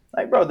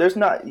 like, bro, there's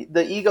not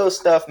the ego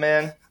stuff,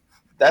 man.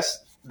 That's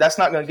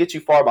not going to get you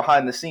far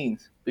behind the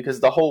scenes, because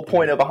the whole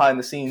point of behind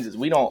the scenes is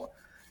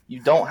you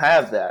don't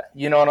have that.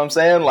 You know what I'm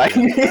saying? Like,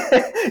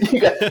 you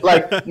got,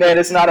 like, man,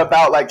 it's not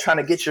about like trying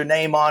to get your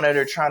name on it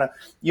or trying to,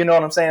 you know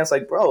what I'm saying? It's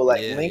like, bro,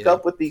 like, link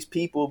up with these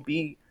people,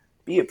 be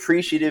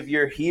appreciative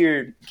you're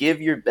here,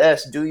 give your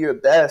best, do your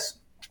best,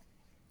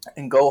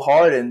 and go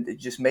hard and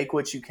just make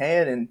what you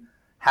can and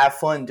have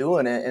fun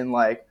doing it. And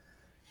like,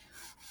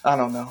 I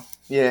don't know.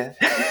 Yeah.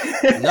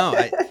 No,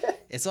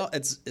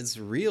 it's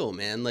real,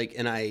 man. Like,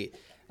 and I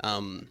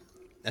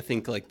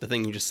think like the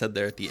thing you just said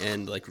there at the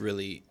end, like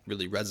really,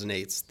 really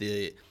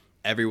resonates.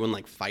 Everyone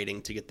like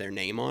fighting to get their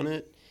name on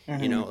it.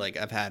 Mm-hmm. Like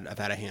I've had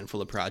a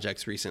handful of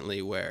projects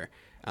recently where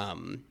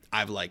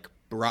I've like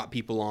brought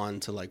people on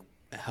to like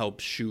help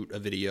shoot a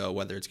video,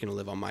 whether it's going to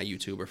live on my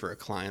YouTube or for a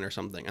client or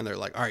something. And they're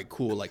like, all right,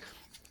 cool. Like,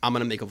 I'm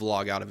going to make a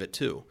vlog out of it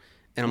too.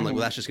 And I'm like,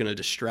 well, that's just going to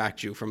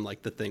distract you from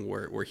like the thing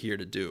we're here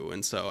to do.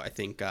 And so I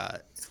think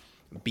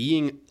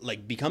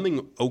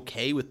becoming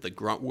okay with the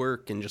grunt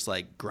work and just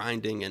like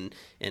grinding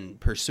and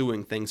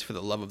pursuing things for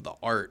the love of the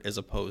art, as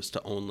opposed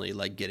to only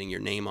like getting your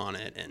name on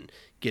it and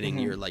getting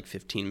your like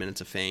 15 minutes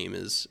of fame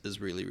is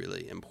really,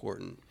 really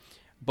important.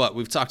 But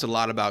we've talked a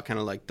lot about kind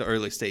of like the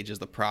early stages,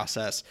 the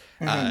process.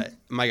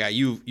 My guy,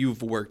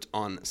 you've worked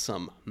on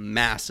some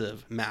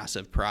massive,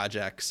 massive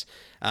projects.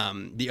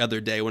 The other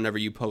day, whenever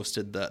you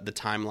posted the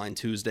Timeline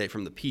Tuesday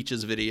from the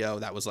Peaches video,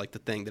 that was like the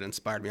thing that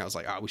inspired me. I was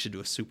like, we should do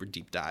a super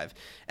deep dive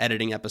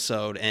editing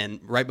episode. And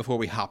right before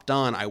we hopped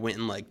on, I went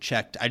and like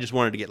checked. I just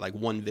wanted to get like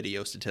one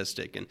video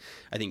statistic. And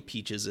I think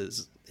Peaches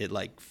is at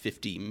like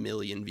 50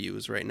 million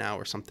views right now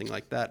or something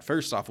like that.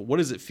 First off, what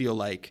does it feel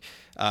like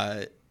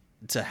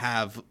to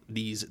have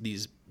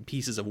these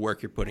pieces of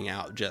work you're putting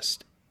out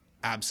just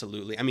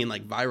absolutely, I mean,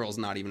 like, viral is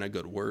not even a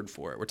good word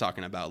for it. We're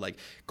talking about like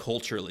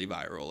culturally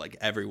viral, like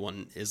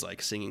everyone is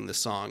like singing the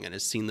song and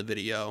has seen the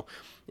video,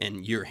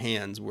 and your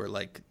hands were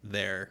like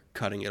there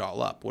cutting it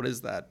all up.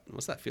 What's that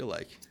feel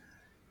like?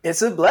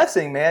 It's a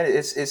blessing,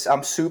 man.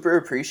 I'm super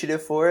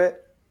appreciative for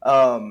it.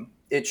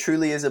 It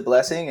truly is a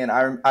blessing. And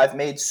I've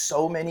made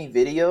so many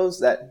videos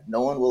that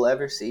no one will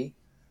ever see.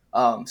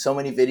 So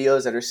many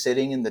videos that are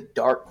sitting in the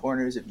dark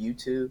corners of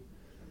YouTube,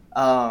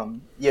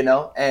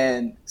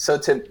 and so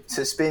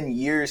to spend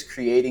years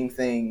creating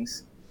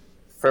things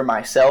for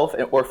myself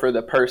or for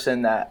the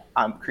person that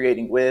I'm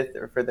creating with,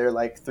 or for their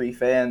like 3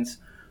 fans,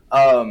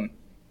 and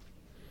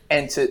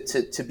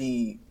to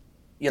be,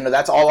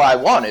 that's all I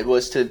wanted,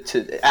 was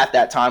to at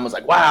that time was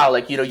like, wow,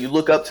 like, you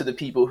look up to the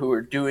people who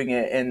are doing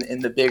it in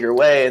the bigger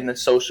way, and the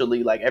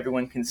socially, like,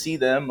 everyone can see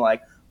them,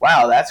 like,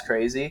 wow, that's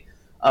crazy.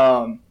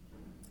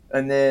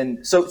 And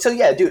then, so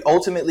yeah, dude,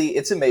 ultimately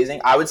it's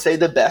amazing. I would say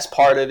the best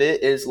part of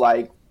it is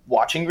like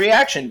watching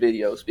reaction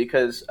videos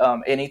because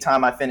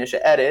anytime I finish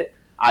an edit,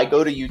 I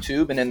go to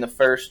YouTube and in the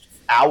first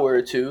hour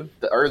or two,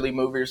 the early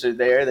movers are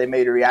there. They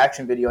made a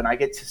reaction video and I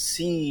get to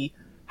see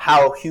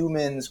how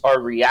humans are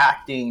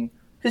reacting.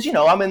 Because, you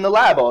know, I'm in the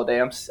lab all day.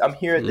 I'm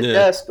here at the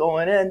desk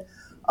going in.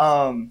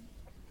 And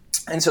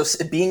so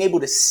being able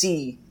to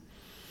see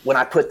when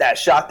I put that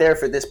shot there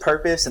for this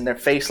purpose and their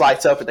face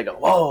lights up and they go,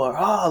 whoa, or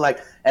oh, like,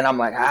 and I'm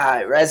like,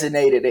 it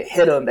resonated. It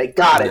hit them. They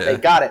got it. They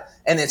got it.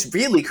 And it's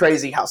really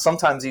crazy how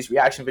sometimes these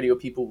reaction video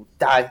people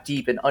dive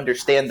deep and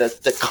understand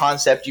the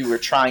concept you were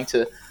trying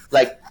to,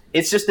 like,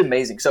 it's just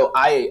amazing. So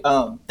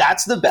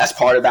that's the best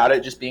part about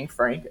it, just being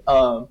frank.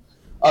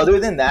 Other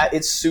than that,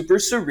 it's super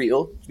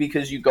surreal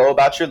because you go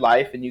about your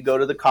life and you go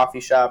to the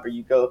coffee shop or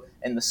you go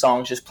and the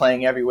song's just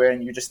playing everywhere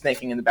and you're just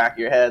thinking in the back of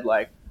your head,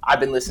 like, I've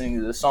been listening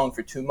to this song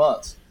for 2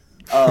 months.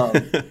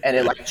 And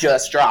it like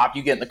just dropped.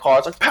 You get in the car,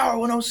 it's like Power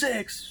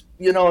 106,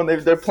 you know, and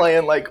they're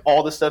playing like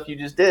all the stuff you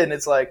just did. And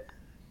it's like,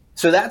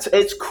 so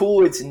it's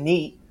cool. It's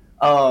neat.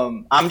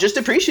 I'm just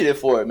appreciative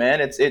for it,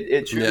 man.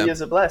 It truly is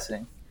a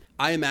blessing.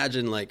 I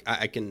imagine, like,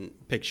 I can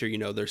picture, you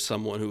know, there's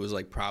someone who was,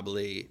 like,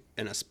 probably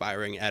an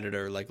aspiring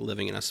editor, like,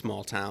 living in a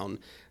small town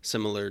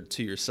similar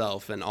to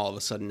yourself, and all of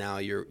a sudden now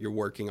you're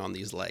working on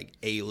these, like,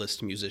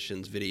 A-list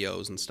musicians'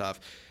 videos and stuff.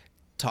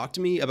 Talk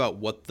to me about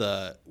what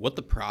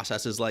the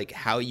process is like,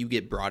 how you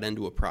get brought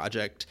into a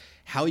project,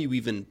 how you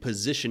even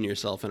position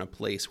yourself in a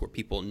place where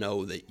people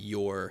know that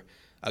you're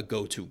a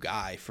go-to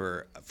guy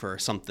for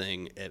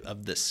something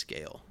of this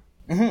scale.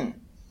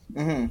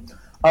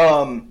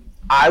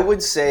 I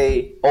would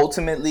say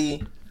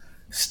ultimately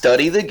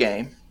study the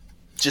game.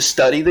 Just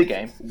study the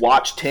game.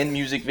 Watch 10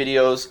 music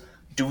videos.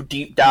 Do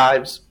deep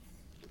dives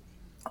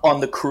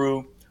on the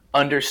crew.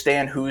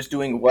 Understand who's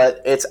doing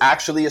what. It's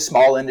actually a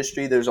small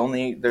industry.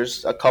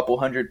 There's a couple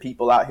hundred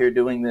people out here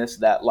doing this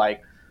that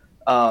like,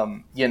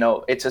 you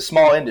know, it's a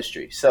small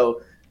industry.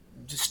 So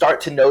just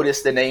start to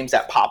notice the names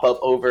that pop up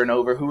over and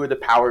over. Who are the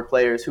power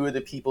players? Who are the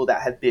people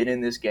that have been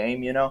in this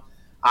game, you know?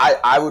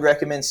 I would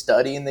recommend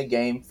studying the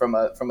game from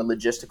a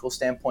logistical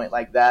standpoint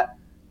like that.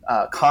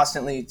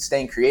 Constantly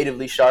staying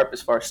creatively sharp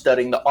as far as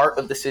studying the art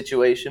of the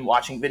situation,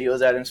 watching videos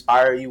that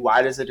inspire you.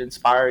 Why does it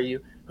inspire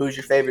you? Who's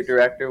your favorite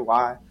director?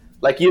 Why?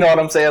 Like, you know what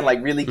I'm saying?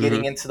 Like really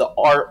getting into the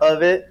art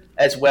of it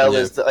as well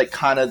as the, like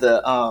kind of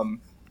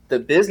the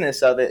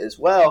business of it as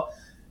well.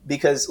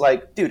 Because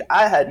like, dude,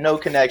 I had no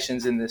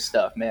connections in this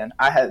stuff, man.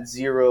 I had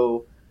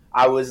zero.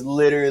 I was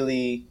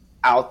literally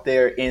out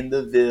there in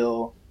the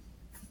Ville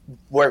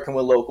working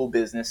with local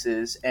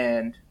businesses,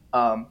 and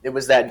it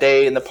was that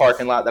day in the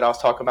parking lot that I was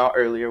talking about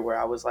earlier where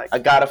I was like, I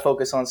gotta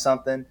focus on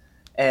something,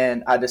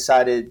 and I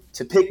decided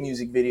to pick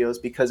music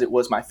videos because it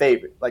was my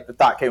favorite. Like the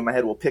thought came in my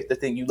head, well, pick the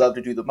thing you love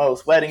to do the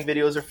most. Wedding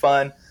videos are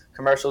fun,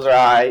 commercials are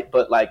alright,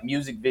 but like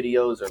music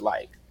videos are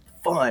like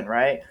fun,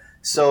 right?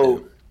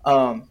 So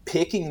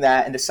picking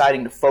that and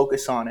deciding to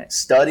focus on it,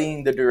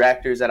 studying the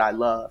directors that I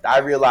loved. I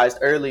realized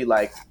early,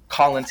 like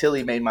Colin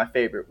Tilley made my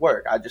favorite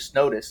work. I just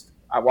noticed.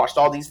 I watched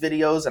all these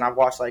videos and I've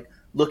watched like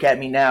Look at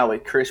Me Now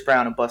with Chris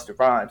Brown and Busta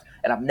Rhymes,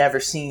 and I've never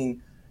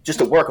seen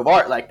just a work of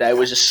art like that. It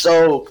was just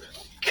so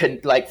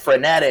like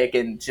frenetic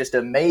and just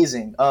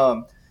amazing.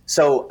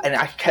 So, and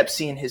I kept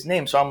seeing his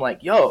name, so I'm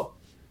like, yo,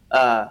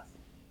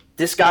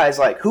 this guy's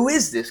like, who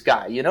is this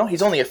guy? You know,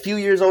 he's only a few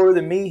years older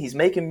than me. He's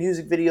making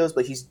music videos,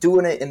 but he's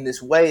doing it in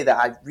this way that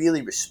I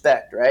really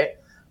respect, right?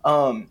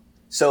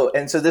 So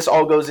this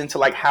all goes into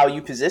like how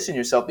you position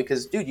yourself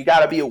because, dude, you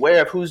got to be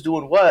aware of who's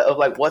doing what, of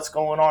like what's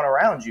going on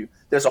around you.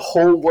 There's a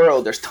whole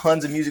world. There's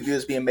tons of music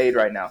videos being made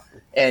right now.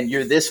 And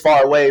you're this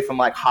far away from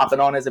like hopping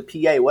on as a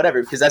PA,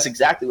 whatever, because that's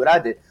exactly what I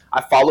did.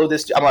 I follow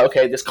this. I'm like,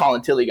 okay, this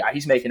Colin Tilley guy,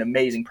 he's making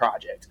amazing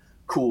projects.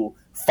 Cool.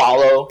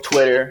 Follow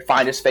Twitter,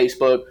 find his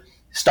Facebook,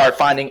 start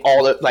finding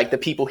all the like the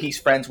people he's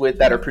friends with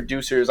that are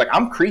producers. Like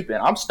I'm creeping,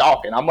 I'm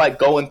stalking. I'm like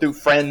going through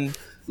friend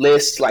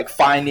lists, like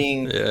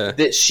finding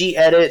that she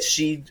edits,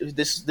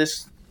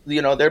 this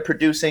you know, they're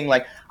producing,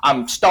 like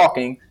I'm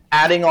stalking,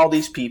 adding all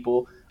these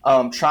people,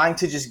 trying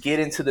to just get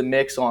into the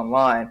mix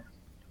online.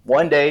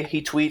 One day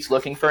he tweets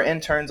looking for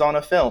interns on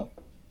a film,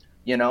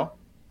 you know,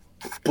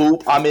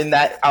 boop, I'm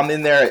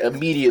in there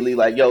immediately,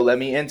 like, yo, let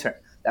me intern.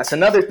 That's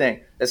another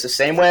thing. That's the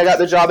same way I got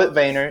the job at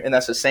Vayner, and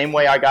that's the same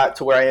way I got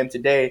to where I am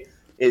today,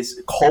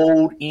 is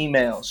cold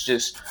emails,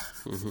 just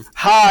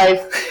hi,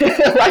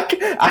 like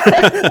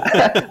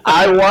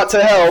I want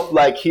to help,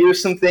 like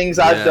here's some things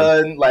I've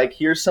done, like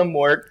here's some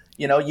work,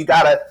 you know. You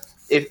gotta,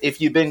 if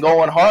you've been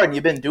going hard and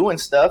you've been doing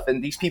stuff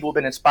and these people have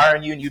been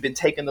inspiring you and you've been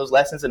taking those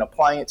lessons and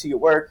applying it to your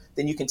work,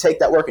 then you can take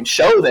that work and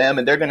show them,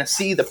 and they're going to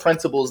see the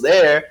principles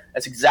there.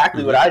 That's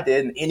exactly what I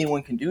did, and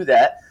anyone can do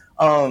that.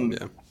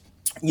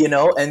 You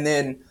know, and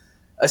then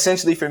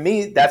essentially for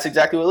me, that's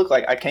exactly what it looked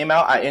like. I came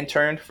out, I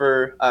interned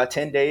for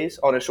 10 days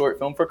on a short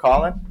film for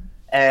Colin.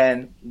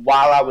 And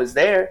while I was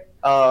there,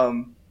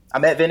 I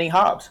met Vinny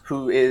Hobbs,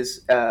 who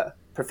is a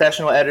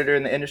professional editor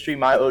in the industry,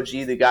 my OG,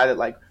 the guy that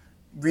like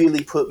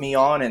really put me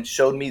on and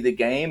showed me the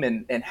game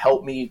and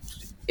helped me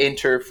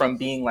enter from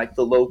being like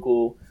the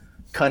local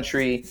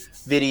country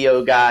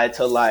video guy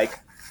to like,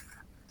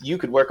 you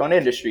could work on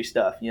industry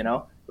stuff, you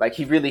know? Like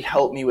he really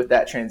helped me with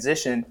that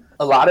transition.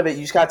 A lot of it,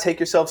 you just got to take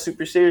yourself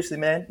super seriously,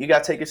 man. You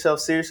got to take yourself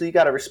seriously. You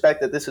got to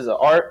respect that this is an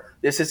art.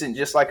 This isn't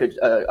just like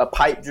a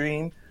pipe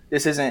dream.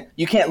 This isn't,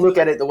 you can't look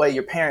at it the way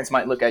your parents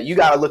might look at it. You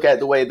got to look at it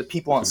the way the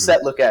people on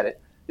set look at it.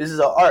 This is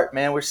an art,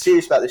 man. We're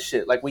serious about this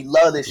shit. Like we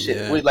love this shit.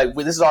 Yeah.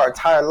 This is our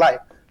entire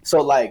life.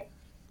 So like,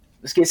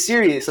 let's get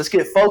serious. Let's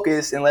get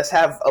focused and let's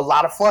have a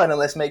lot of fun and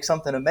let's make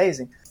something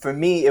amazing. For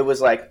me, it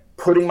was like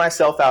putting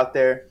myself out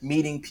there,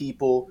 meeting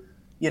people.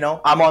 You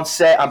know, I'm on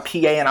set, I'm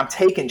PA, and I'm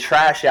taking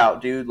trash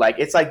out, dude. Like,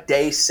 it's like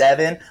day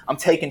 7, I'm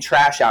taking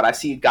trash out. I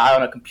see a guy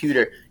on a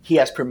computer, he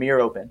has Premiere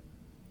open.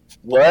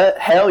 What?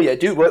 Hell yeah,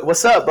 dude,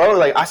 what's up, bro?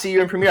 Like, I see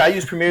you're in Premiere, I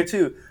use Premiere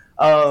too.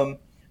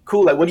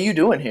 Cool, like, what are you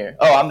doing here?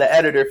 Oh, I'm the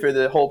editor for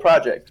the whole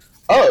project.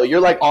 Oh, you're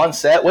like on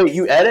set? Wait,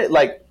 you edit?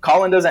 Like,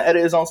 Colin doesn't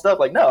edit his own stuff?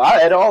 Like, no, I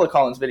edit all of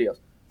Colin's videos.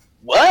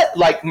 What?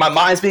 Like, my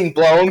mind's being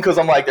blown because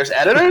I'm like, there's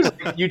editors?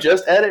 You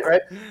just edit,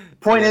 right?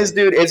 Point is,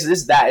 dude, it's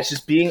just that. It's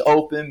just being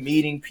open,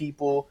 meeting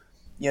people,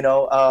 you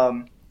know,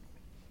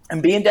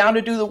 and being down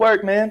to do the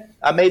work, man.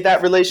 I made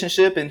that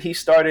relationship, and he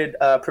started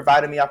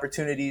providing me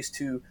opportunities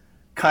to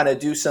kind of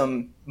do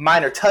some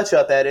minor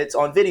touch-up edits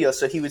on video.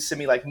 So he would send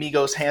me, like,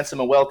 Migos Handsome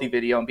and Wealthy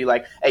video and be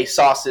like, hey,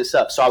 sauce this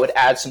up. So I would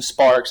add some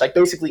sparks, like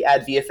basically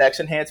add VFX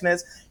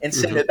enhancements and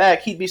send it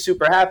back. He'd be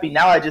super happy.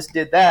 Now I just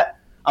did that.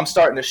 I'm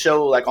starting to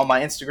show like on my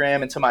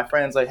Instagram and to my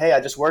friends like, hey, I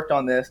just worked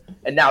on this.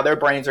 And now their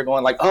brains are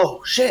going like,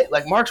 oh shit,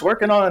 like Mark's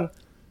working on,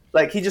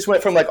 like he just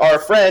went from like our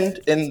friend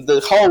in the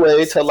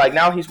hallway to like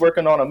now he's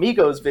working on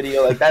Amigos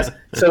video. Like that's,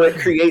 so it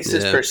creates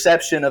this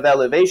perception of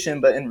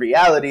elevation. But in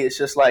reality, it's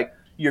just like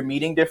you're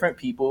meeting different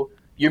people.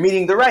 You're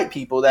meeting the right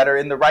people that are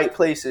in the right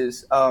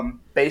places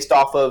based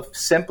off of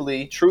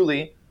simply,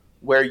 truly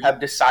where you have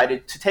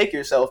decided to take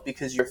yourself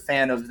because you're a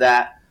fan of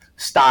that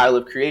style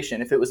of creation.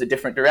 If it was a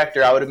different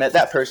director, I would have met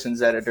that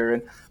person's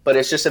editor. But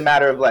it's just a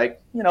matter of like,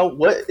 you know,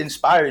 what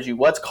inspires you?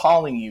 What's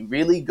calling you?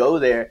 Really go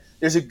there.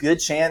 There's a good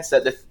chance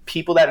that the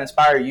people that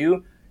inspire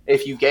you,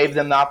 if you gave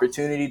them the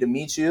opportunity to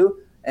meet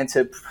you and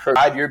to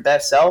provide your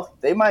best self,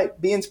 they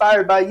might be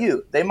inspired by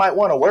you. They might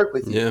want to work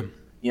with you,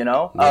 you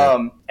know?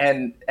 Yeah.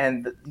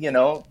 And you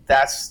know,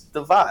 that's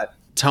the vibe.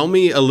 Tell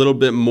me a little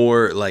bit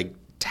more like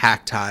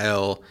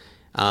tactile.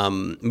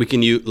 We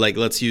can use like,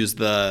 let's use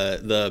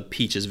the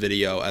Peaches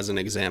video as an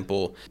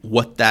example,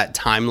 what that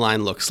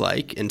timeline looks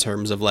like in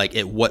terms of like,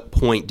 at what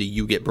point do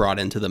you get brought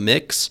into the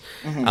mix?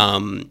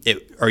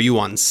 Are you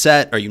on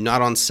set? Are you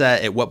not on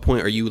set? At what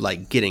point are you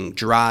like getting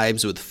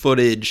drives with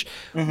footage?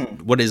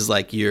 What is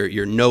like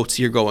your notes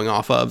you're going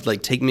off of?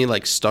 Like, take me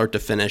like start to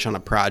finish on a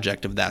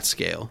project of that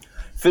scale.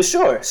 For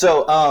sure.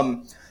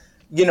 So,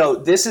 you know,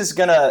 this is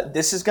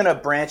gonna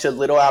branch a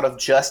little out of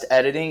just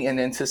editing and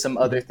into some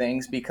other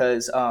things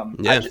because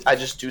I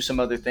just do some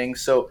other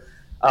things. So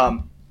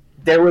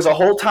there was a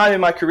whole time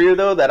in my career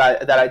though that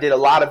I did a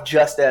lot of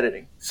just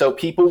editing. So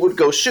people would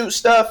go shoot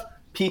stuff.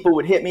 People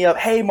would hit me up.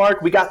 Hey,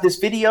 Mark, we got this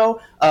video.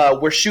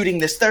 We're shooting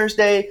this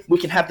Thursday. We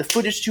can have the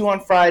footage to you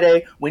on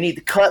Friday. We need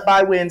the cut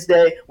by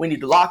Wednesday. We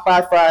need the lock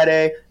by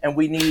Friday. And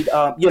we need,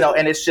 you know,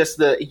 and it's just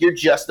you're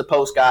just the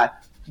post guy.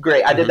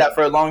 Great. I did that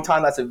for a long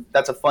time.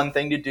 That's a fun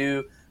thing to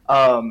do.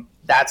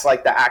 That's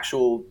like the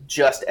actual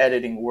just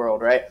editing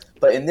world, right?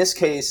 But in this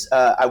case,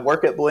 I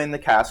work at Boy in the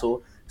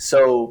Castle.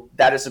 So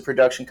that is the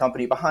production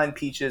company behind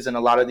Peaches and a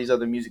lot of these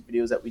other music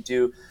videos that we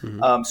do.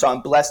 So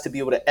I'm blessed to be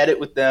able to edit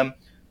with them,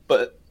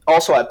 but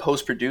also I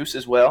post-produce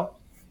as well.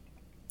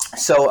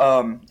 So,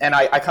 and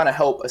I kind of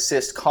help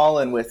assist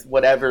Colin with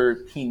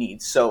whatever he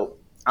needs. So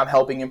I'm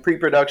helping in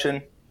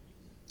pre-production.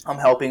 I'm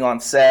helping on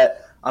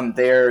set. I'm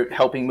there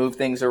helping move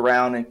things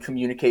around and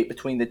communicate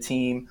between the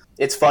team.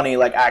 It's funny,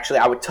 like actually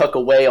I would tuck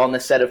away on the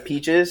set of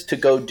Peaches to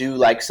go do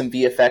like some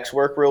VFX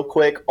work real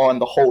quick on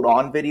the Hold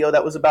On video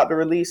that was about to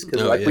release.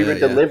 Because we were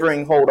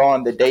delivering Hold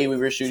On the day we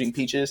were shooting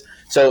Peaches.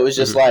 So it was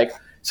just like,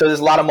 so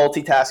there's a lot of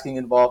multitasking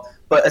involved.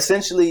 But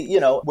essentially,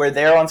 you know, we're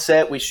there on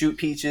set, we shoot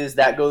Peaches,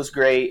 that goes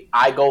great.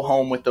 I go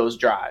home with those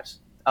drives.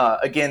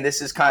 Again,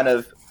 this is kind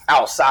of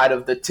outside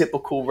of the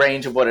typical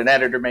range of what an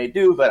editor may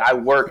do, but I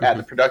work at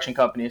the production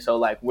company, so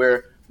like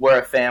we're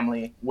a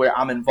family where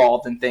I'm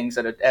involved in things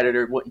that an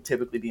editor wouldn't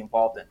typically be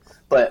involved in.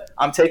 But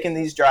I'm taking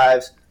these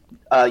drives,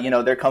 you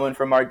know, they're coming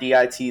from our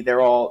DIT,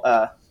 they're all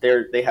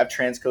they have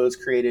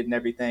transcodes created and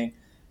everything.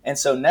 And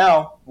so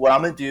now what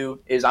I'm gonna do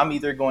is I'm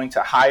either going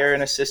to hire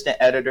an assistant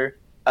editor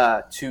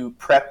to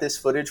prep this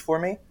footage for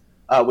me,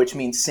 which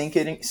means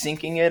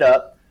syncing it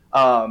up,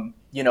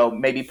 you know,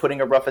 maybe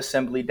putting a rough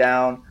assembly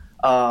down,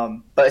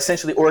 but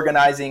essentially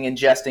organizing,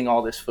 ingesting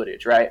all this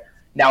footage, right?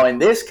 Now, in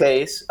this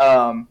case,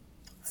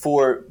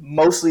 for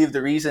mostly of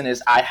the reason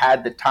is I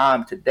had the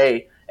time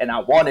today and I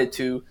wanted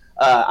to,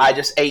 I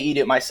just AE'd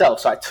it myself.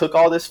 So I took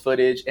all this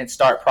footage and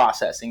start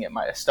processing it,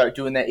 start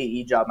doing the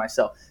AE job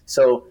myself.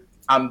 So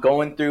I'm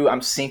going through, I'm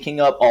syncing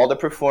up all the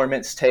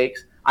performance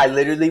takes. I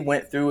literally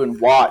went through and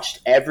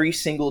watched every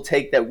single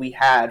take that we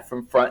had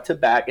from front to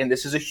back. And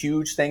this is a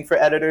huge thing for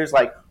editors,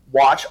 like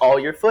watch all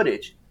your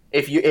footage.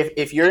 If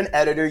you're an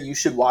editor, you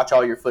should watch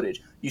all your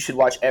footage. You should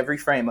watch every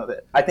frame of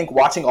it. I think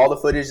watching all the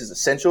footage is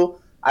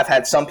essential. I've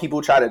had some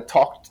people try to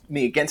talk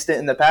me against it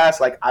in the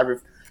past. Like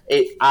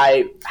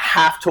I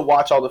have to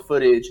watch all the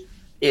footage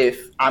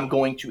if I'm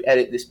going to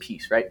edit this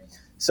piece, right?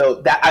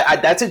 So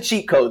that's a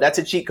cheat code. That's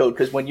a cheat code,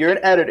 because when you're an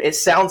editor, it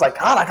sounds like,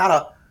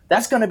 God,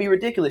 that's going to be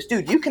ridiculous.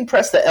 Dude, you can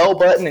press the L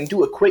button and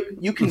do a quick,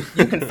 you can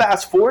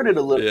fast forward it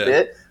a little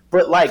bit,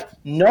 but like,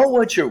 know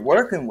what you're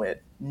working with.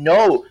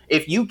 Know,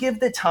 if you give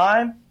the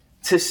time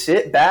to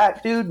sit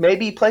back, dude,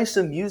 maybe play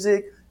some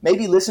music,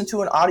 maybe listen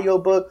to an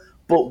audiobook,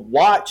 but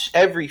watch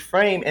every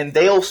frame, and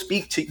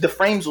the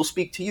frames will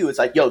speak to you. It's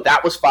like, yo,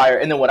 that was fire.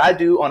 And then what I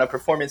do on a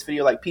performance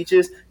video like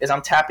Peaches is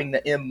I'm tapping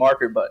the M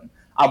marker button.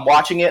 I'm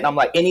watching it, and I'm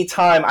like,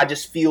 anytime I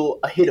just feel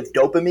a hit of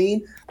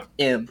dopamine,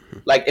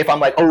 like if I'm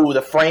like, oh,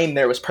 the frame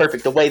there was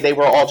perfect, the way they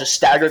were all just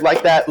staggered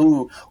like that,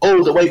 ooh,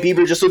 oh, the way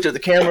Bieber just looked at the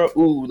camera,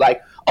 ooh,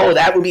 like, oh,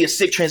 that would be a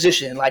sick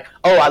transition, like,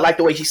 oh, I like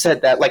the way he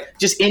said that, like,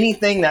 just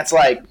anything that's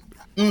like,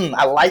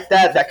 I like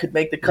that could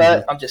make the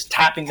cut. I'm just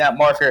tapping that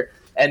marker,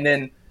 and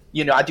then,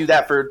 I do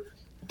that for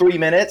 3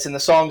 minutes, and the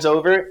song's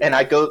over, and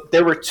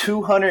there were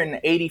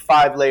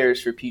 285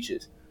 layers for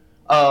Peaches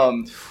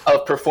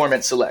of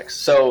performance selects,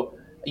 so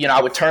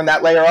I would turn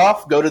that layer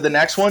off, go to the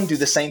next one, do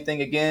the same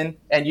thing again.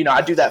 And,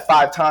 I do that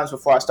 5 times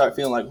before I start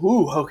feeling like,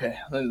 ooh, okay,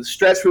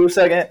 stretch for a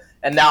second.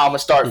 And now I'm going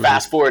to start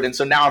fast forward. And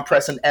so now I'm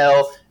pressing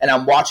L and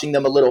I'm watching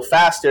them a little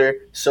faster.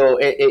 So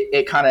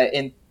it kind of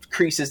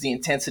increases the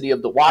intensity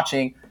of the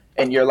watching,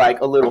 and you're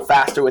like a little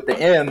faster with the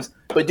M's.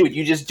 But dude,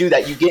 you just do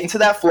that. You get into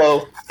that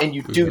flow and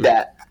you do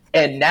that.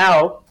 And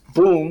now,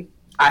 boom,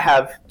 I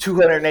have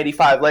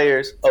 285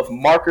 layers of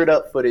markered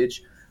up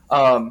footage.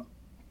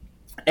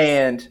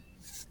 And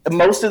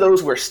most of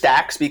those were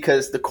stacks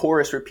because the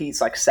chorus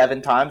repeats like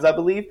 7 times, I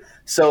believe.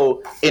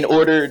 So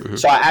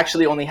so I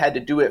actually only had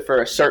to do it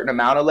for a certain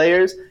amount of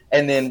layers,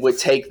 and then would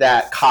take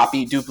that,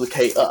 copy,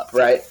 duplicate up,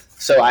 right?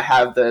 So I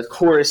have the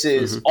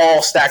choruses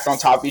all stacked on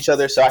top of each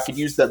other, so I could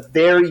use the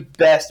very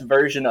best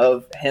version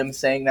of him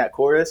saying that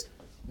chorus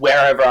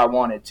wherever I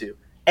wanted to.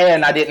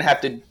 And I didn't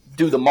have to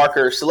do the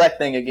marker select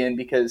thing again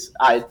because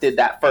I did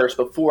that first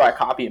before I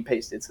copy and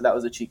pasted. So that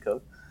was a cheat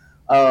code.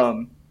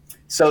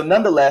 So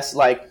nonetheless,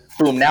 like,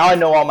 boom, now I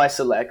know all my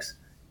selects.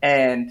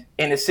 And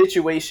in a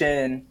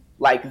situation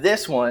like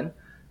this one,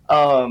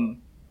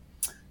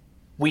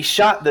 we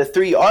shot the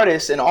 3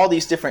 artists in all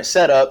these different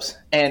setups.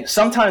 And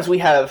sometimes we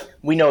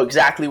know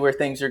exactly where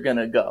things are going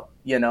to go,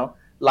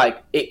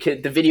 like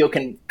the video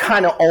can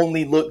kind of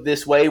only look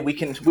this way. We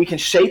can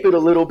shape it a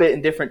little bit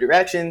in different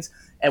directions,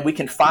 and we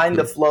can find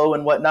the flow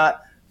and whatnot.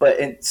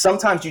 But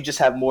sometimes you just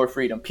have more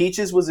freedom.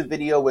 Peaches was a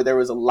video where there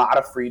was a lot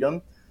of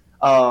freedom.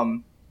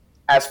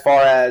 As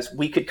far as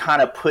we could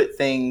kind of put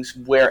things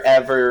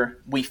wherever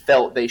we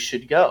felt they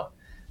should go.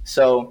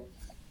 So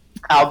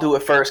I'll do a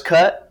first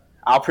cut.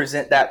 I'll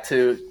present that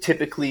to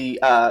typically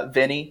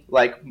Vinny,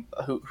 like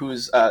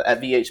who's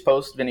at VH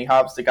Post, Vinny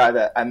Hobbs, the guy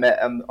that I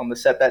met on the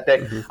set that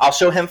day. I'll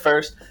show him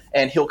first,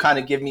 and he'll kind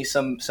of give me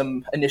some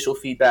initial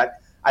feedback.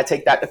 I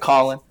take that to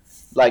Colin.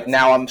 Like,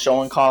 now I'm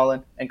showing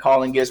Colin, and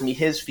Colin gives me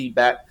his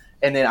feedback,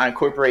 and then I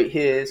incorporate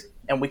his,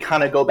 and we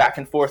kind of go back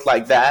and forth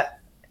like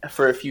that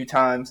for a few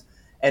times.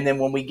 And then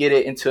when we get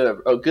it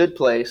into a good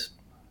place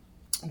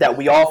that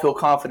we all feel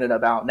confident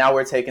about, now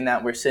we're taking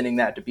that, we're sending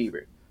that to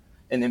Bieber.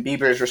 And then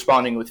Bieber is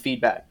responding with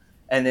feedback.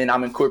 And then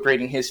I'm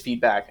incorporating his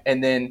feedback.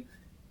 And then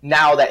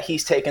now that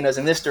he's taken us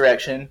in this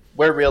direction,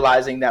 we're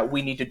realizing that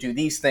we need to do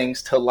these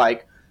things to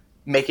like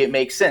make it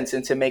make sense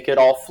and to make it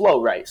all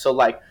flow right. So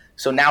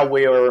now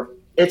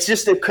it's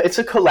a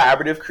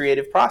collaborative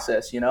creative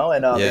process, and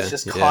it's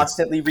just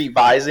constantly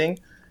revising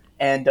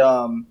and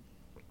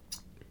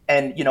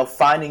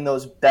finding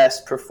those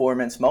best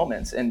performance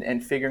moments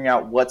and figuring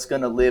out what's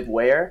going to live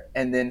where,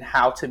 and then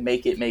how to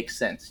make it make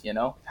sense,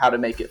 how to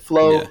make it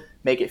flow,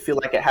 make it feel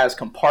like it has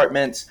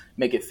compartments,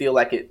 make it feel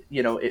like it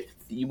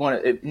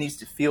needs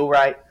to feel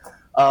right.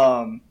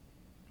 And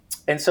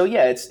so,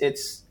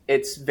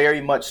 it's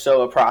very much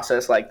so a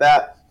process like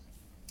that.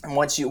 And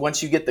once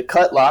you get the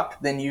cut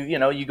locked, then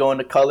you go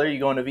into color, you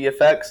go into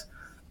VFX,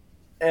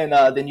 and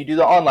then you do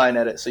the online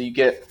edit. So you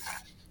get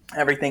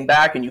everything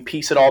back and you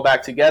piece it all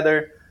back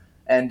together.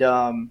 And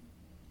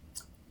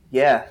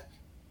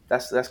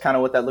that's kind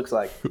of what that looks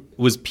like.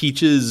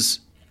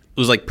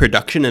 Was like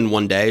production in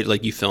one day?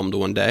 Like, you filmed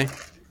one day?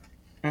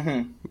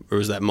 Or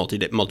was that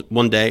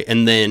one day?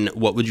 And then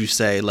what would you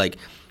say, like,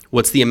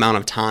 what's the amount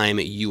of time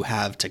you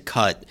have to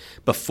cut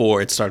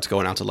before it starts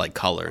going out to like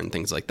color and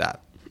things like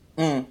that?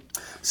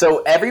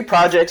 So every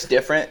project's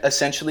different.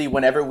 Essentially,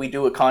 whenever we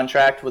do a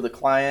contract with a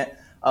client,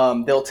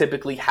 they'll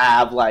typically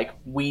have like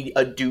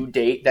a due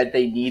date that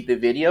they need the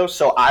video.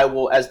 So I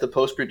will, as the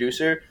post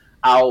producer,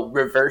 I'll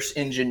reverse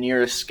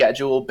engineer a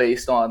schedule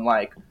based on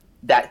like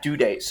that due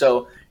date.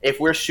 So if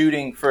we're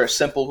shooting for a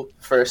simple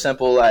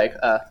like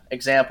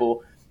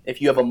example, if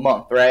you have a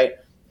month, right,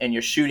 and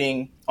you're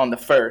shooting on the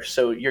 1st,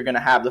 so you're going to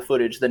have the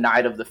footage the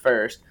night of the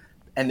 1st,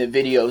 and the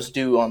video's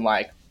due on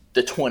like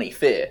the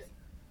 25th,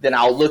 then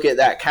I'll look at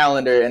that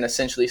calendar and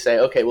essentially say,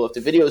 okay, well, if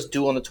the video is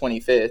due on the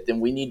 25th, then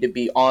we need to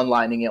be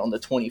onlining it on the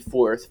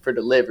 24th for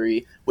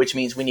delivery, which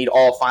means we need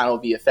all final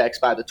VFX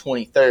by the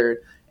 23rd.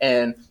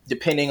 And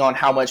depending on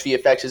how much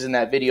VFX is in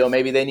that video,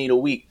 maybe they need a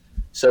week.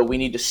 So we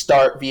need to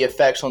start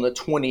VFX on the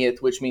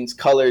 20th, which means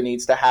color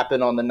needs to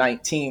happen on the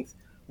 19th,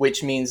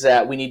 which means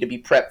that we need to be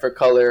prepped for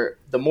color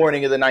the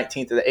morning of the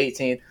 19th or the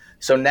 18th.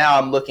 So now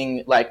I'm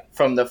looking like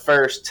from the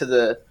 1st to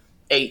the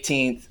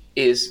 18th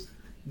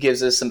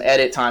gives us some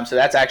edit time. So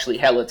that's actually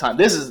hella time.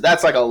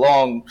 That's like a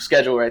long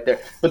schedule right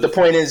there. But the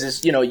point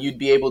is, you know, you'd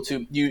be able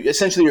to, you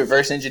essentially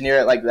reverse engineer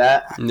it like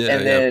that.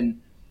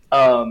 Then,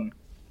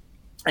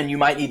 and you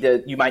might need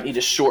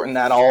to shorten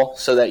that all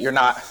so that you're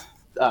not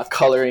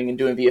coloring and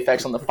doing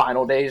VFX on the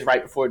final days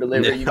right before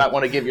delivery. You might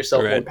want to give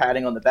yourself more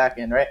padding on the back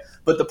end, right?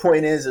 But the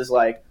point is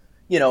like,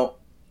 you know,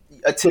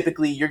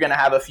 typically you're going to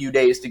have a few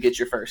days to get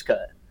your first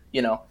cut.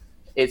 You know,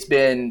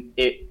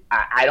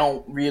 I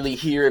don't really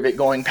hear of it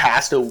going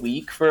past a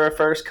week for a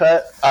first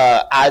cut.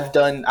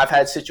 I've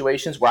had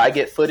situations where I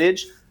get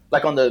footage,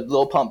 like on the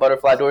Lil Pump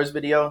Butterfly Doors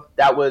video,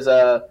 that was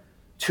a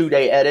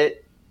 2-day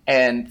edit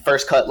and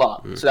first cut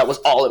lock. So that was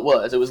all it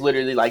was. It was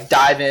literally like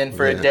dive in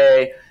for a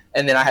day.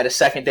 And then I had a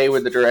second day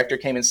where the director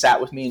came and sat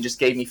with me and just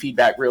gave me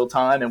feedback real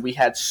time. And we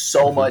had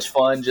so much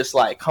fun just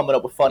like coming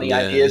up with funny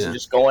ideas and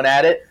just going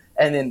at it.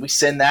 And then we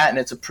send that and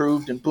it's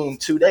approved and boom,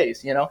 2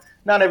 days, you know,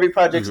 not every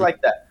project's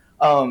like that.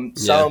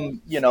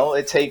 Some, you know,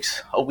 it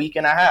takes a week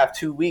and a half,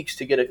 2 weeks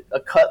to get a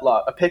cut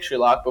lock, a picture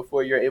lock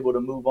before you're able to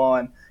move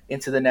on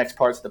into the next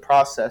parts of the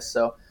process.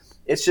 So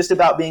it's just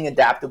about being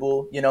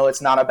adaptable. You know,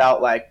 it's not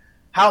about like,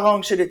 how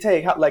long should it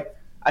take?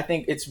 I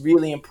think it's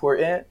really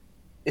important.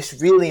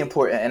 It's really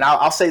important. And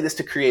I'll say this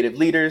to creative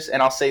leaders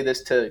and I'll say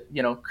this to,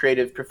 you know,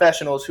 creative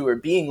professionals who are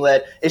being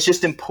led. It's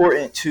just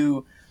important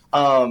to,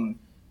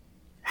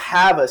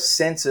 have a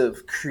sense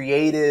of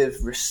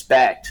creative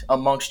respect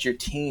amongst your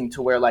team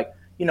to where like,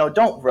 you know,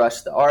 don't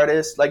rush the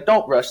artist, like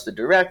don't rush the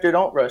director,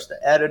 don't rush the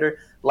editor.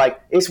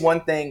 Like it's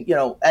one thing, you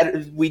know,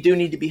 we do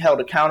need to be held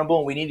accountable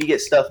and we need to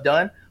get stuff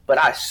done. But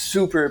I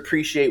super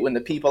appreciate when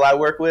the people I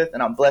work with,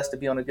 and I'm blessed to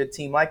be on a good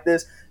team like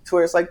this, to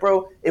where it's like,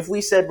 bro, if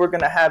we said we're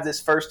going to have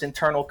this first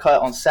internal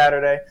cut on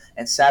Saturday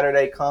and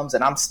Saturday comes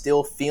and I'm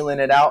still feeling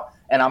it out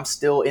and I'm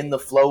still in the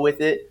flow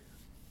with it,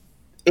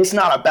 it's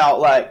not about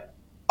like,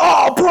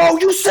 oh, bro,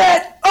 you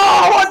said,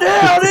 oh, what the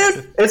hell,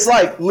 dude? It's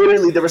like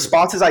literally the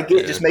responses I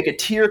get just make a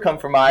tear come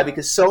from my eye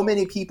because so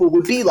many people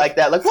would be like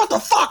that. Like, what the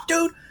fuck,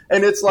 dude?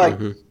 And it's like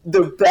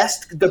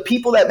the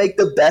people that make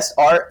the best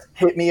art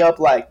hit me up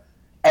like,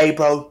 hey,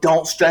 bro,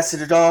 don't stress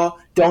it at all.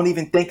 Don't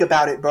even think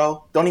about it,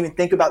 bro. Don't even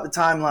think about the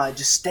timeline.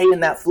 Just stay in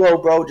that flow,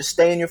 bro. Just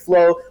stay in your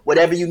flow.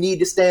 Whatever you need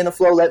to stay in the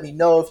flow, let me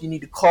know. If you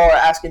need to call or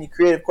ask any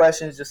creative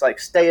questions, just like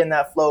stay in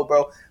that flow,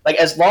 bro. Like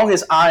as long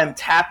as I am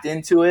tapped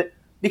into it,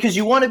 because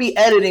you want to be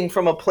editing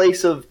from a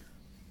place of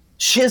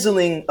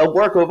chiseling a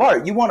work of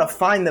art. You want to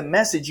find the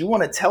message. You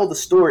want to tell the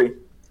story.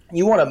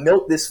 You want to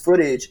milk this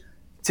footage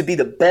to be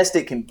the best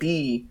it can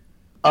be.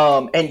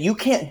 And you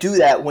can't do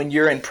that when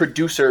you're in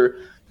producer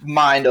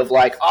mind of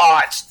like, oh,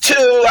 it's 2.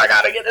 I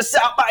got to get this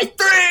out by 3.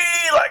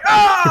 Like,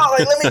 oh,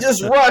 like, let me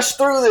just rush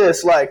through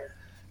this. Like,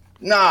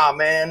 nah,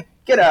 man,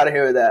 get out of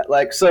here with that.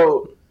 Like,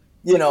 so,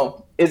 you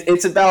know,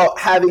 it's about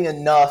having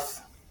enough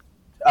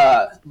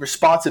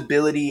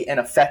responsibility and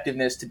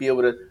effectiveness to be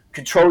able to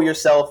control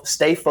yourself,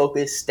 stay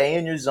focused, stay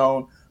in your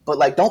zone, but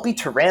like don't be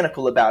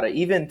tyrannical about it,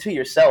 even to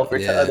yourself or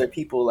to other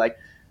people. Like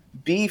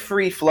be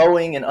free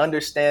flowing and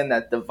understand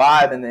that the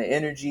vibe and the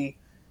energy,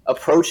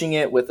 approaching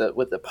it with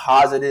a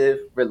positive,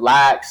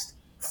 relaxed,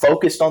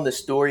 focused on the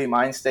story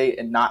mind state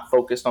and not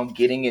focused on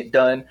getting it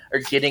done or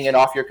getting it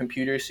off your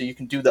computer so you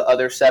can do the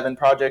other 7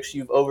 projects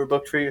you've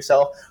overbooked for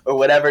yourself or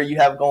whatever you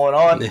have going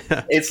on.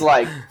 It's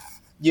like,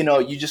 you know,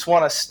 you just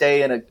want to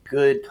stay in a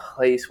good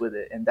place with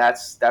it. And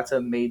that's a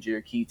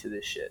major key to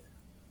this shit.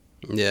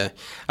 Yeah.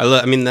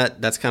 I mean,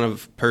 that's kind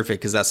of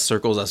perfect because that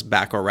circles us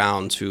back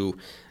around to,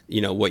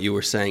 you know, what you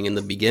were saying in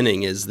the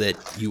beginning is that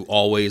you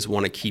always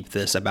want to keep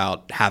this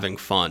about having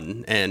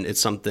fun. And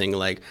it's something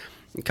like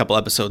a couple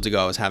episodes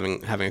ago, I was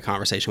having a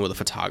conversation with a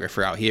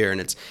photographer out here, and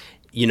it's,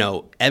 you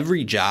know,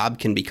 every job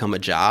can become a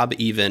job,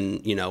 even,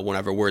 you know,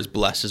 whenever we're as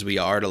blessed as we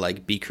are to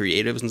like be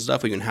creatives and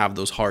stuff, we can have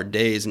those hard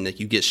days and like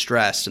you get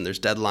stressed and there's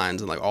deadlines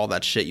and like all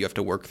that shit you have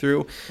to work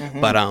through.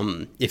 But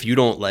if you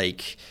don't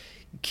like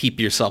keep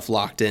yourself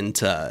locked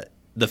into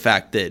the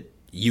fact that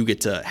you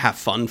get to have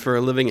fun for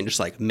a living and just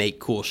like make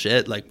cool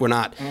shit, like we're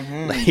not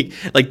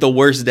like the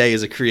worst day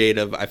as a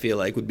creative, I feel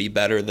like would be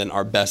better than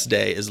our best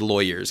day as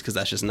lawyers, because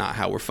that's just not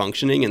how we're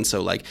functioning. And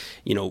so like,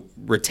 you know,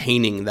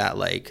 retaining that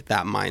like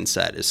that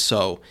mindset is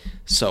so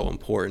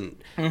important.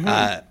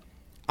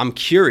 On I'm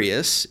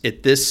curious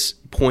at this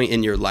point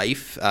in your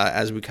life,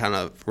 as we kind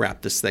of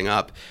wrap this thing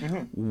up,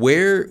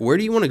 where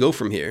do you want to go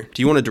from here?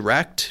 Do you want to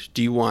direct?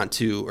 Do you want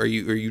to, are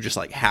you just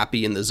like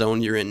happy in the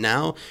zone you're in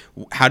now?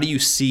 How do you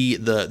see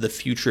the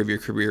future of your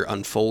career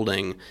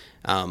unfolding,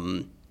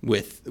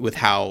 with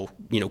how,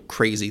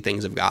 crazy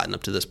things have gotten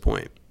up to this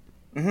point?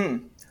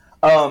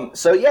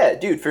 So yeah,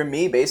 dude, for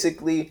me,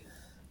 basically,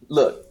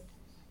 look,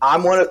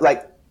 I'm one of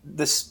like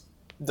this,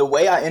 the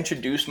way I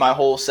introduced my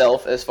whole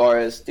self as far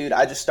as, dude,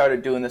 I just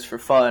started doing this for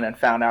fun and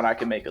found out I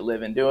could make a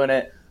living doing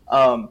it.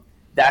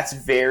 That's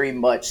very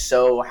much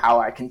so how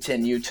I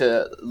continue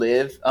to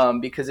live.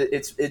 Because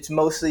it's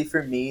mostly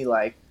for me,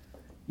 like,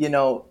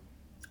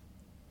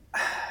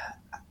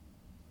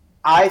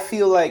 I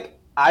feel like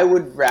I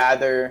would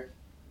rather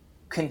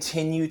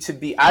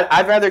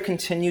I'd rather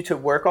continue to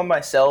work on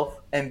myself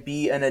and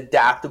be an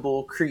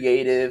adaptable,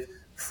 creative,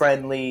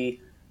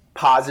 friendly,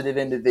 positive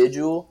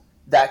individual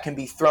that can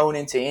be thrown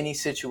into any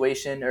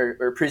situation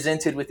or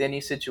presented with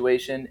any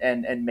situation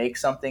and make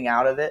something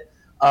out of it.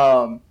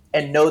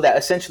 And know that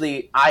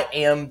essentially I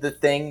am the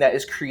thing that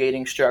is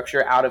creating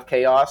structure out of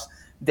chaos,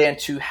 than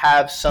to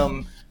have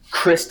some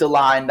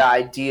crystalline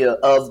idea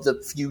of the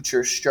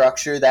future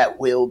structure that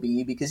will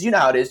be. Because you know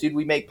how it is, dude.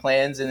 We make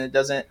plans and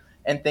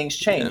things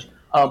change.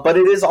 Yeah. But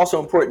it is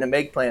also important to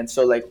make plans.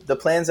 So like the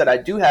plans that I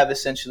do have,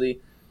 essentially,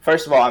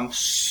 first of all, I'm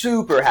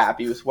super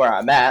happy with where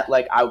I'm at.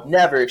 Like I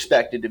never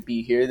expected to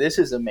be here. This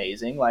is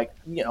amazing. Like,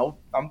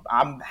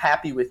 I'm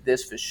happy with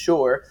this for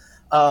sure.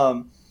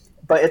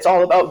 But it's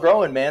all about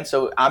growing, man.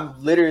 So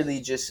I'm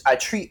literally I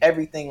treat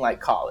everything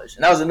like college.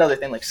 And that was another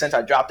thing. Like since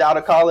I dropped out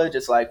of college,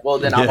 it's like, well,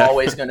 then I'm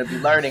always going to be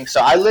learning.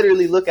 So I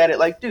literally look at it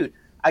like, dude,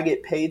 I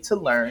get paid to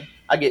learn.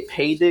 I get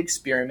paid to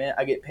experiment.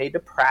 I get paid to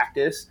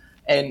practice.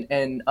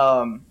 And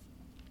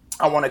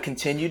I want to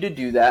continue to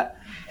do that.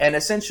 And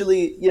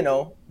essentially,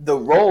 the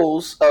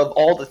roles of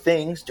all the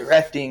things,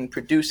 directing,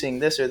 producing,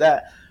 this or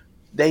that,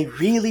 they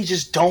really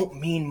just don't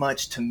mean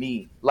much to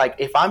me. Like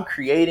if I'm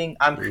creating,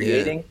 I'm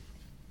creating. Yeah.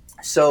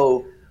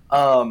 So,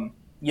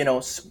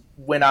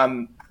 when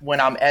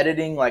I'm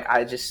editing, like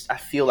I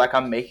feel like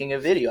I'm making a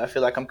video. I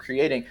feel like I'm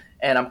creating,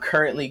 and I'm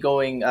currently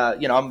going,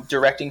 I'm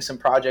directing some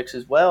projects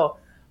as well.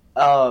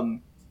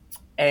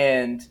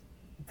 And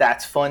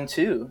that's fun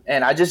too.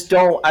 And I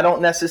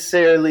don't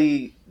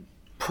necessarily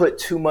put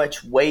too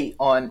much weight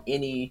on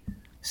any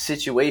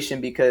situation,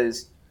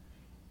 because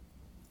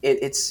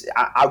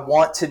I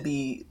want to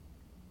be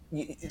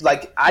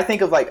like, I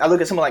think of like, I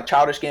look at someone like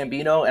Childish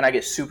Gambino and I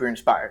get super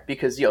inspired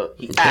because he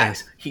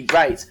acts, he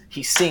writes,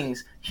 he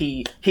sings,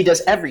 he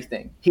does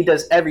everything. He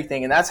does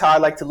everything. And that's how I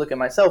like to look at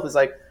myself, is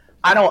like,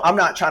 I'm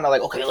not trying to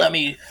like, okay, let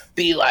me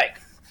be like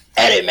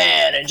edit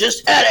man and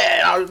just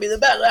edit. I'll be the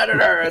best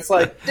editor. It's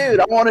like, dude,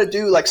 I want to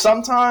do, like,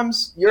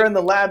 sometimes you're in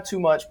the lab too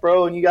much,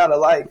 bro, and you got to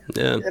like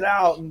get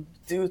out and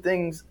do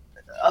things,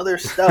 other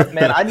stuff,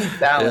 man. I need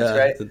balance,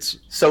 right?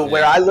 So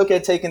where I look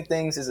at taking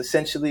things is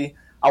essentially,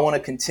 I want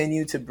to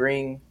continue to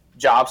bring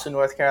jobs to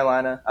North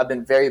Carolina. I've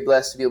been very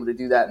blessed to be able to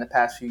do that in the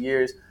past few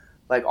years.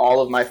 Like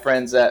all of my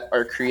friends that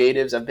are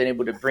creatives, I've been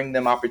able to bring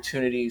them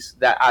opportunities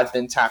that I've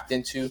been tapped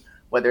into,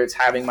 whether it's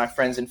having my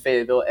friends in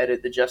Fayetteville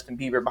edit the Justin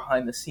Bieber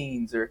behind the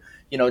scenes, or,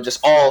 just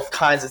all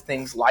kinds of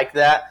things like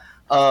that.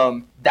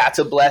 That's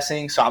a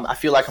blessing. So I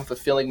feel like I'm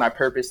fulfilling my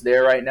purpose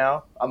there right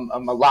now.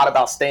 I'm a lot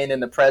about staying in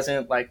the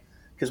present, like,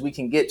 because we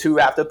can get too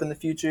wrapped up in the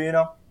future,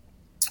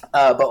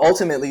 But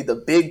ultimately, the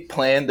big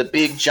plan, the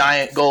big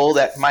giant goal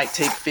that might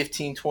take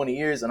 15, 20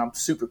 years, and I'm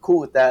super cool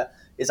with that,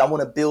 is I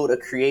want to build a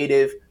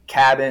creative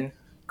cabin,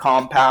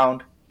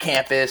 compound,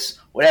 campus,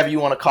 whatever you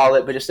want to call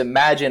it. But just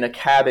imagine a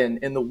cabin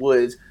in the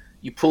woods.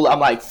 You pull, I'm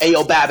like,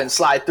 Ayo, Babin,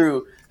 slide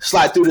through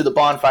to the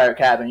bonfire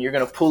cabin. You're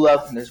going to pull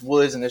up, and there's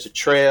woods, and there's a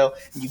trail.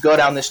 And you go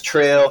down this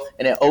trail,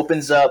 and it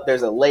opens up.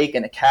 There's a lake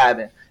and a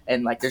cabin.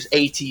 And, like, there's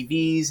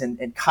ATVs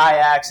and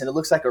kayaks, and it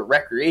looks like a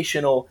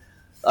recreational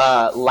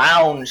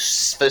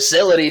lounge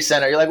facility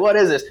center. You're like, what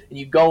is this? And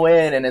you go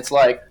in, and it's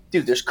like,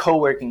 dude, there's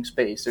co-working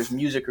space, there's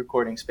music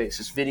recording space,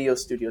 there's video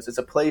studios. It's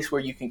a place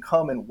where you can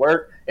come and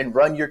work and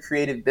run your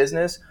creative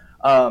business,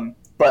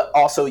 but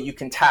also you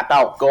can tap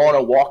out, go on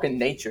a walk in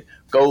nature,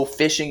 go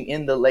fishing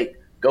in the lake,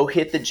 go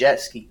hit the jet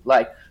ski,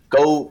 like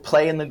go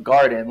play in the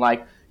garden,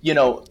 like,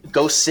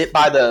 go sit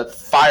by the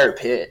fire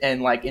pit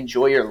and like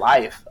enjoy your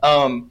life.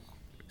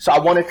 So I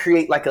want to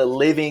create like a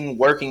living,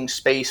 working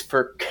space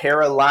for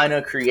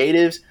Carolina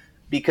creatives,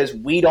 because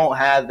we don't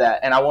have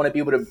that. And I want to be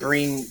able to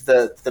bring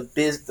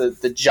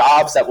the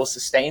jobs that will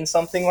sustain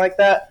something like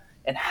that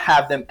and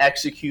have them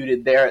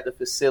executed there at the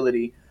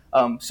facility.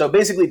 So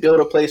basically build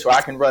a place where I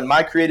can run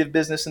my creative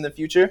business in the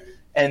future,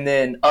 and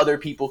then other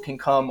people can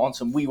come on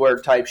some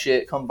WeWork type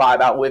shit, come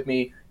vibe out with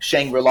me,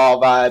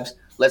 Shangri-La vibes.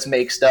 Let's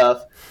make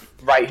stuff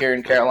right here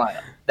in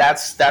Carolina.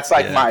 That's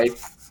like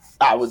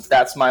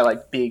that's my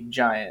like big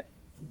giant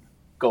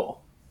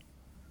goal.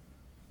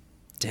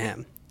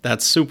 Damn,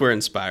 that's super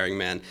inspiring,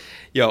 man.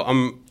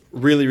 Yo,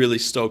 really, really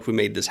stoked we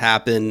made this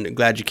happen.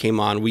 Glad you came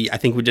on. I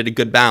think we did a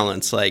good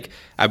balance. Like,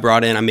 I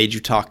made you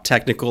talk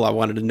technical. I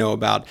wanted to know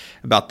about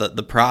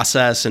the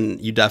process,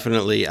 and you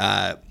definitely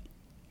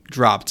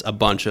dropped a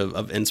bunch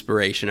of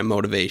inspiration and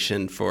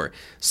motivation for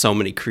so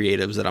many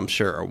creatives that I'm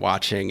sure are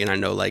watching. And I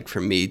know, like,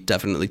 for me,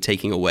 definitely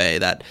taking away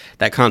that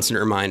constant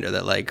reminder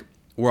that, like,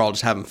 we're all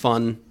just having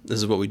fun. This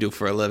is what we do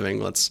for a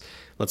living. Let's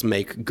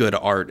make good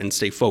art and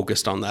stay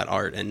focused on that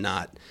art and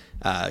not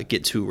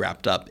get too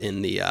wrapped up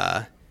in the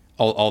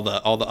all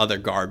the other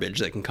garbage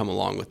that can come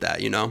along with that,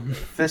 you know?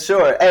 For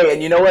sure. Hey,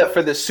 and you know what?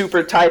 For the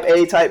super type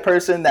A type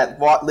person that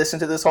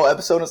listened to this whole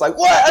episode and was like,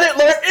 what? I didn't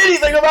learn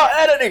anything about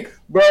editing.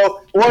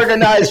 Bro,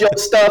 organize your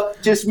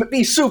stuff. Just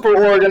be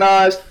super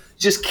organized.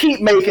 Just keep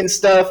making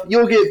stuff.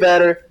 You'll get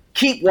better.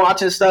 Keep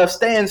watching stuff.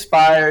 Stay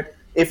inspired.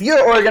 If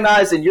you're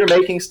organized and you're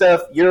making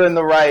stuff, you're in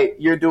the right.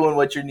 You're doing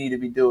what you need to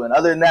be doing.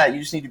 Other than that,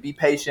 you just need to be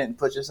patient and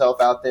put yourself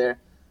out there.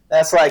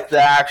 That's like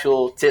the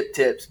actual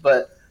tips.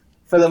 But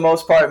for the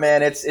most part,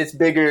 man, it's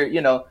bigger.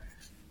 You know,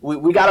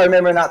 we got to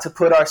remember not to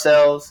put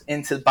ourselves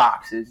into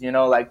boxes. You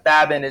know, like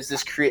Babin is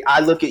this I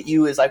look at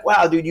you as like,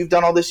 wow, dude, you've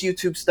done all this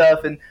YouTube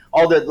stuff and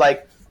all the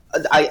like.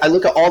 I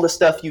look at all the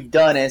stuff you've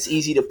done, and it's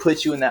easy to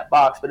put you in that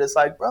box. But it's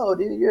like, bro,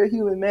 dude, you're a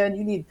human, man.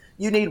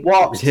 You need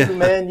walks too,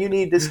 man. You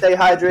need to stay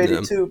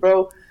hydrated too,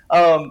 bro.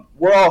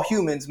 We're all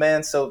humans,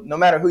 man. So no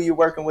matter who you're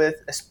working with,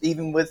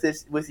 even with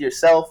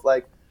yourself,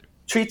 like,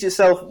 treat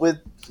yourself with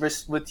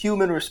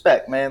human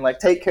respect, man. Like,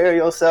 take care of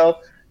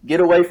yourself.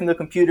 Get away from the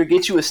computer.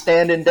 Get you a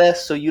standing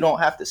desk so you don't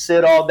have to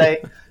sit all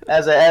day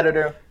as an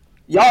editor.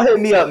 Y'all hit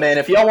me up, man.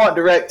 If y'all want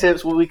direct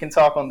tips, we can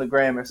talk on the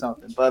gram or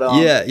something. But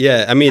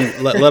yeah. I mean,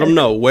 let them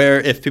know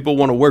if people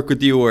want to work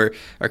with you or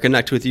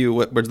connect with you.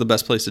 Where's the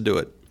best place to do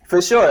it?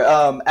 For sure.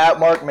 At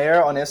Mark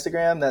Mayer on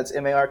Instagram. That's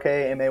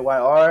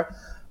MarkMayr.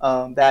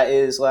 That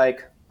is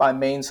like my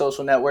main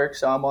social network,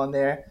 so I'm on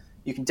there.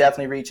 You can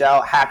definitely reach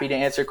out. Happy to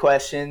answer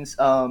questions.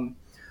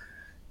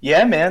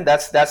 Yeah, man,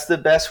 that's the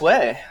best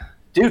way.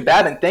 Dude,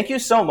 Babin, thank you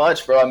so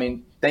much, bro. I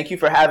mean, thank you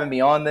for having me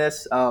on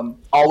this.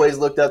 Always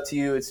looked up to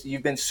you.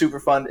 You've been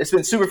super fun. It's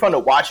been super fun to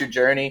watch your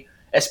journey,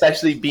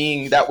 especially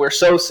being that we're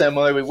so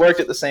similar. We worked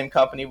at the same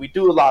company. We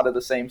do a lot of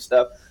the same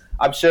stuff.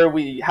 I'm sure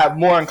we have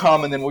more in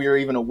common than we were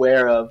even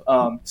aware of.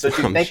 So,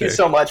 dude, thank you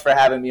so much for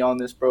having me on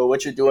this, bro.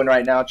 What you're doing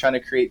right now, trying to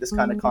create this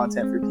kind of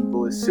content for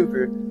people, is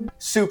super,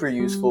 super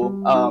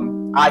useful.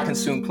 I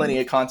consume plenty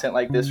of content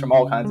like this from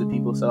all kinds of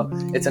people, so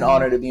it's an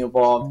honor to be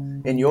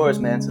involved in yours,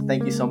 man. So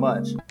thank you so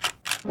much.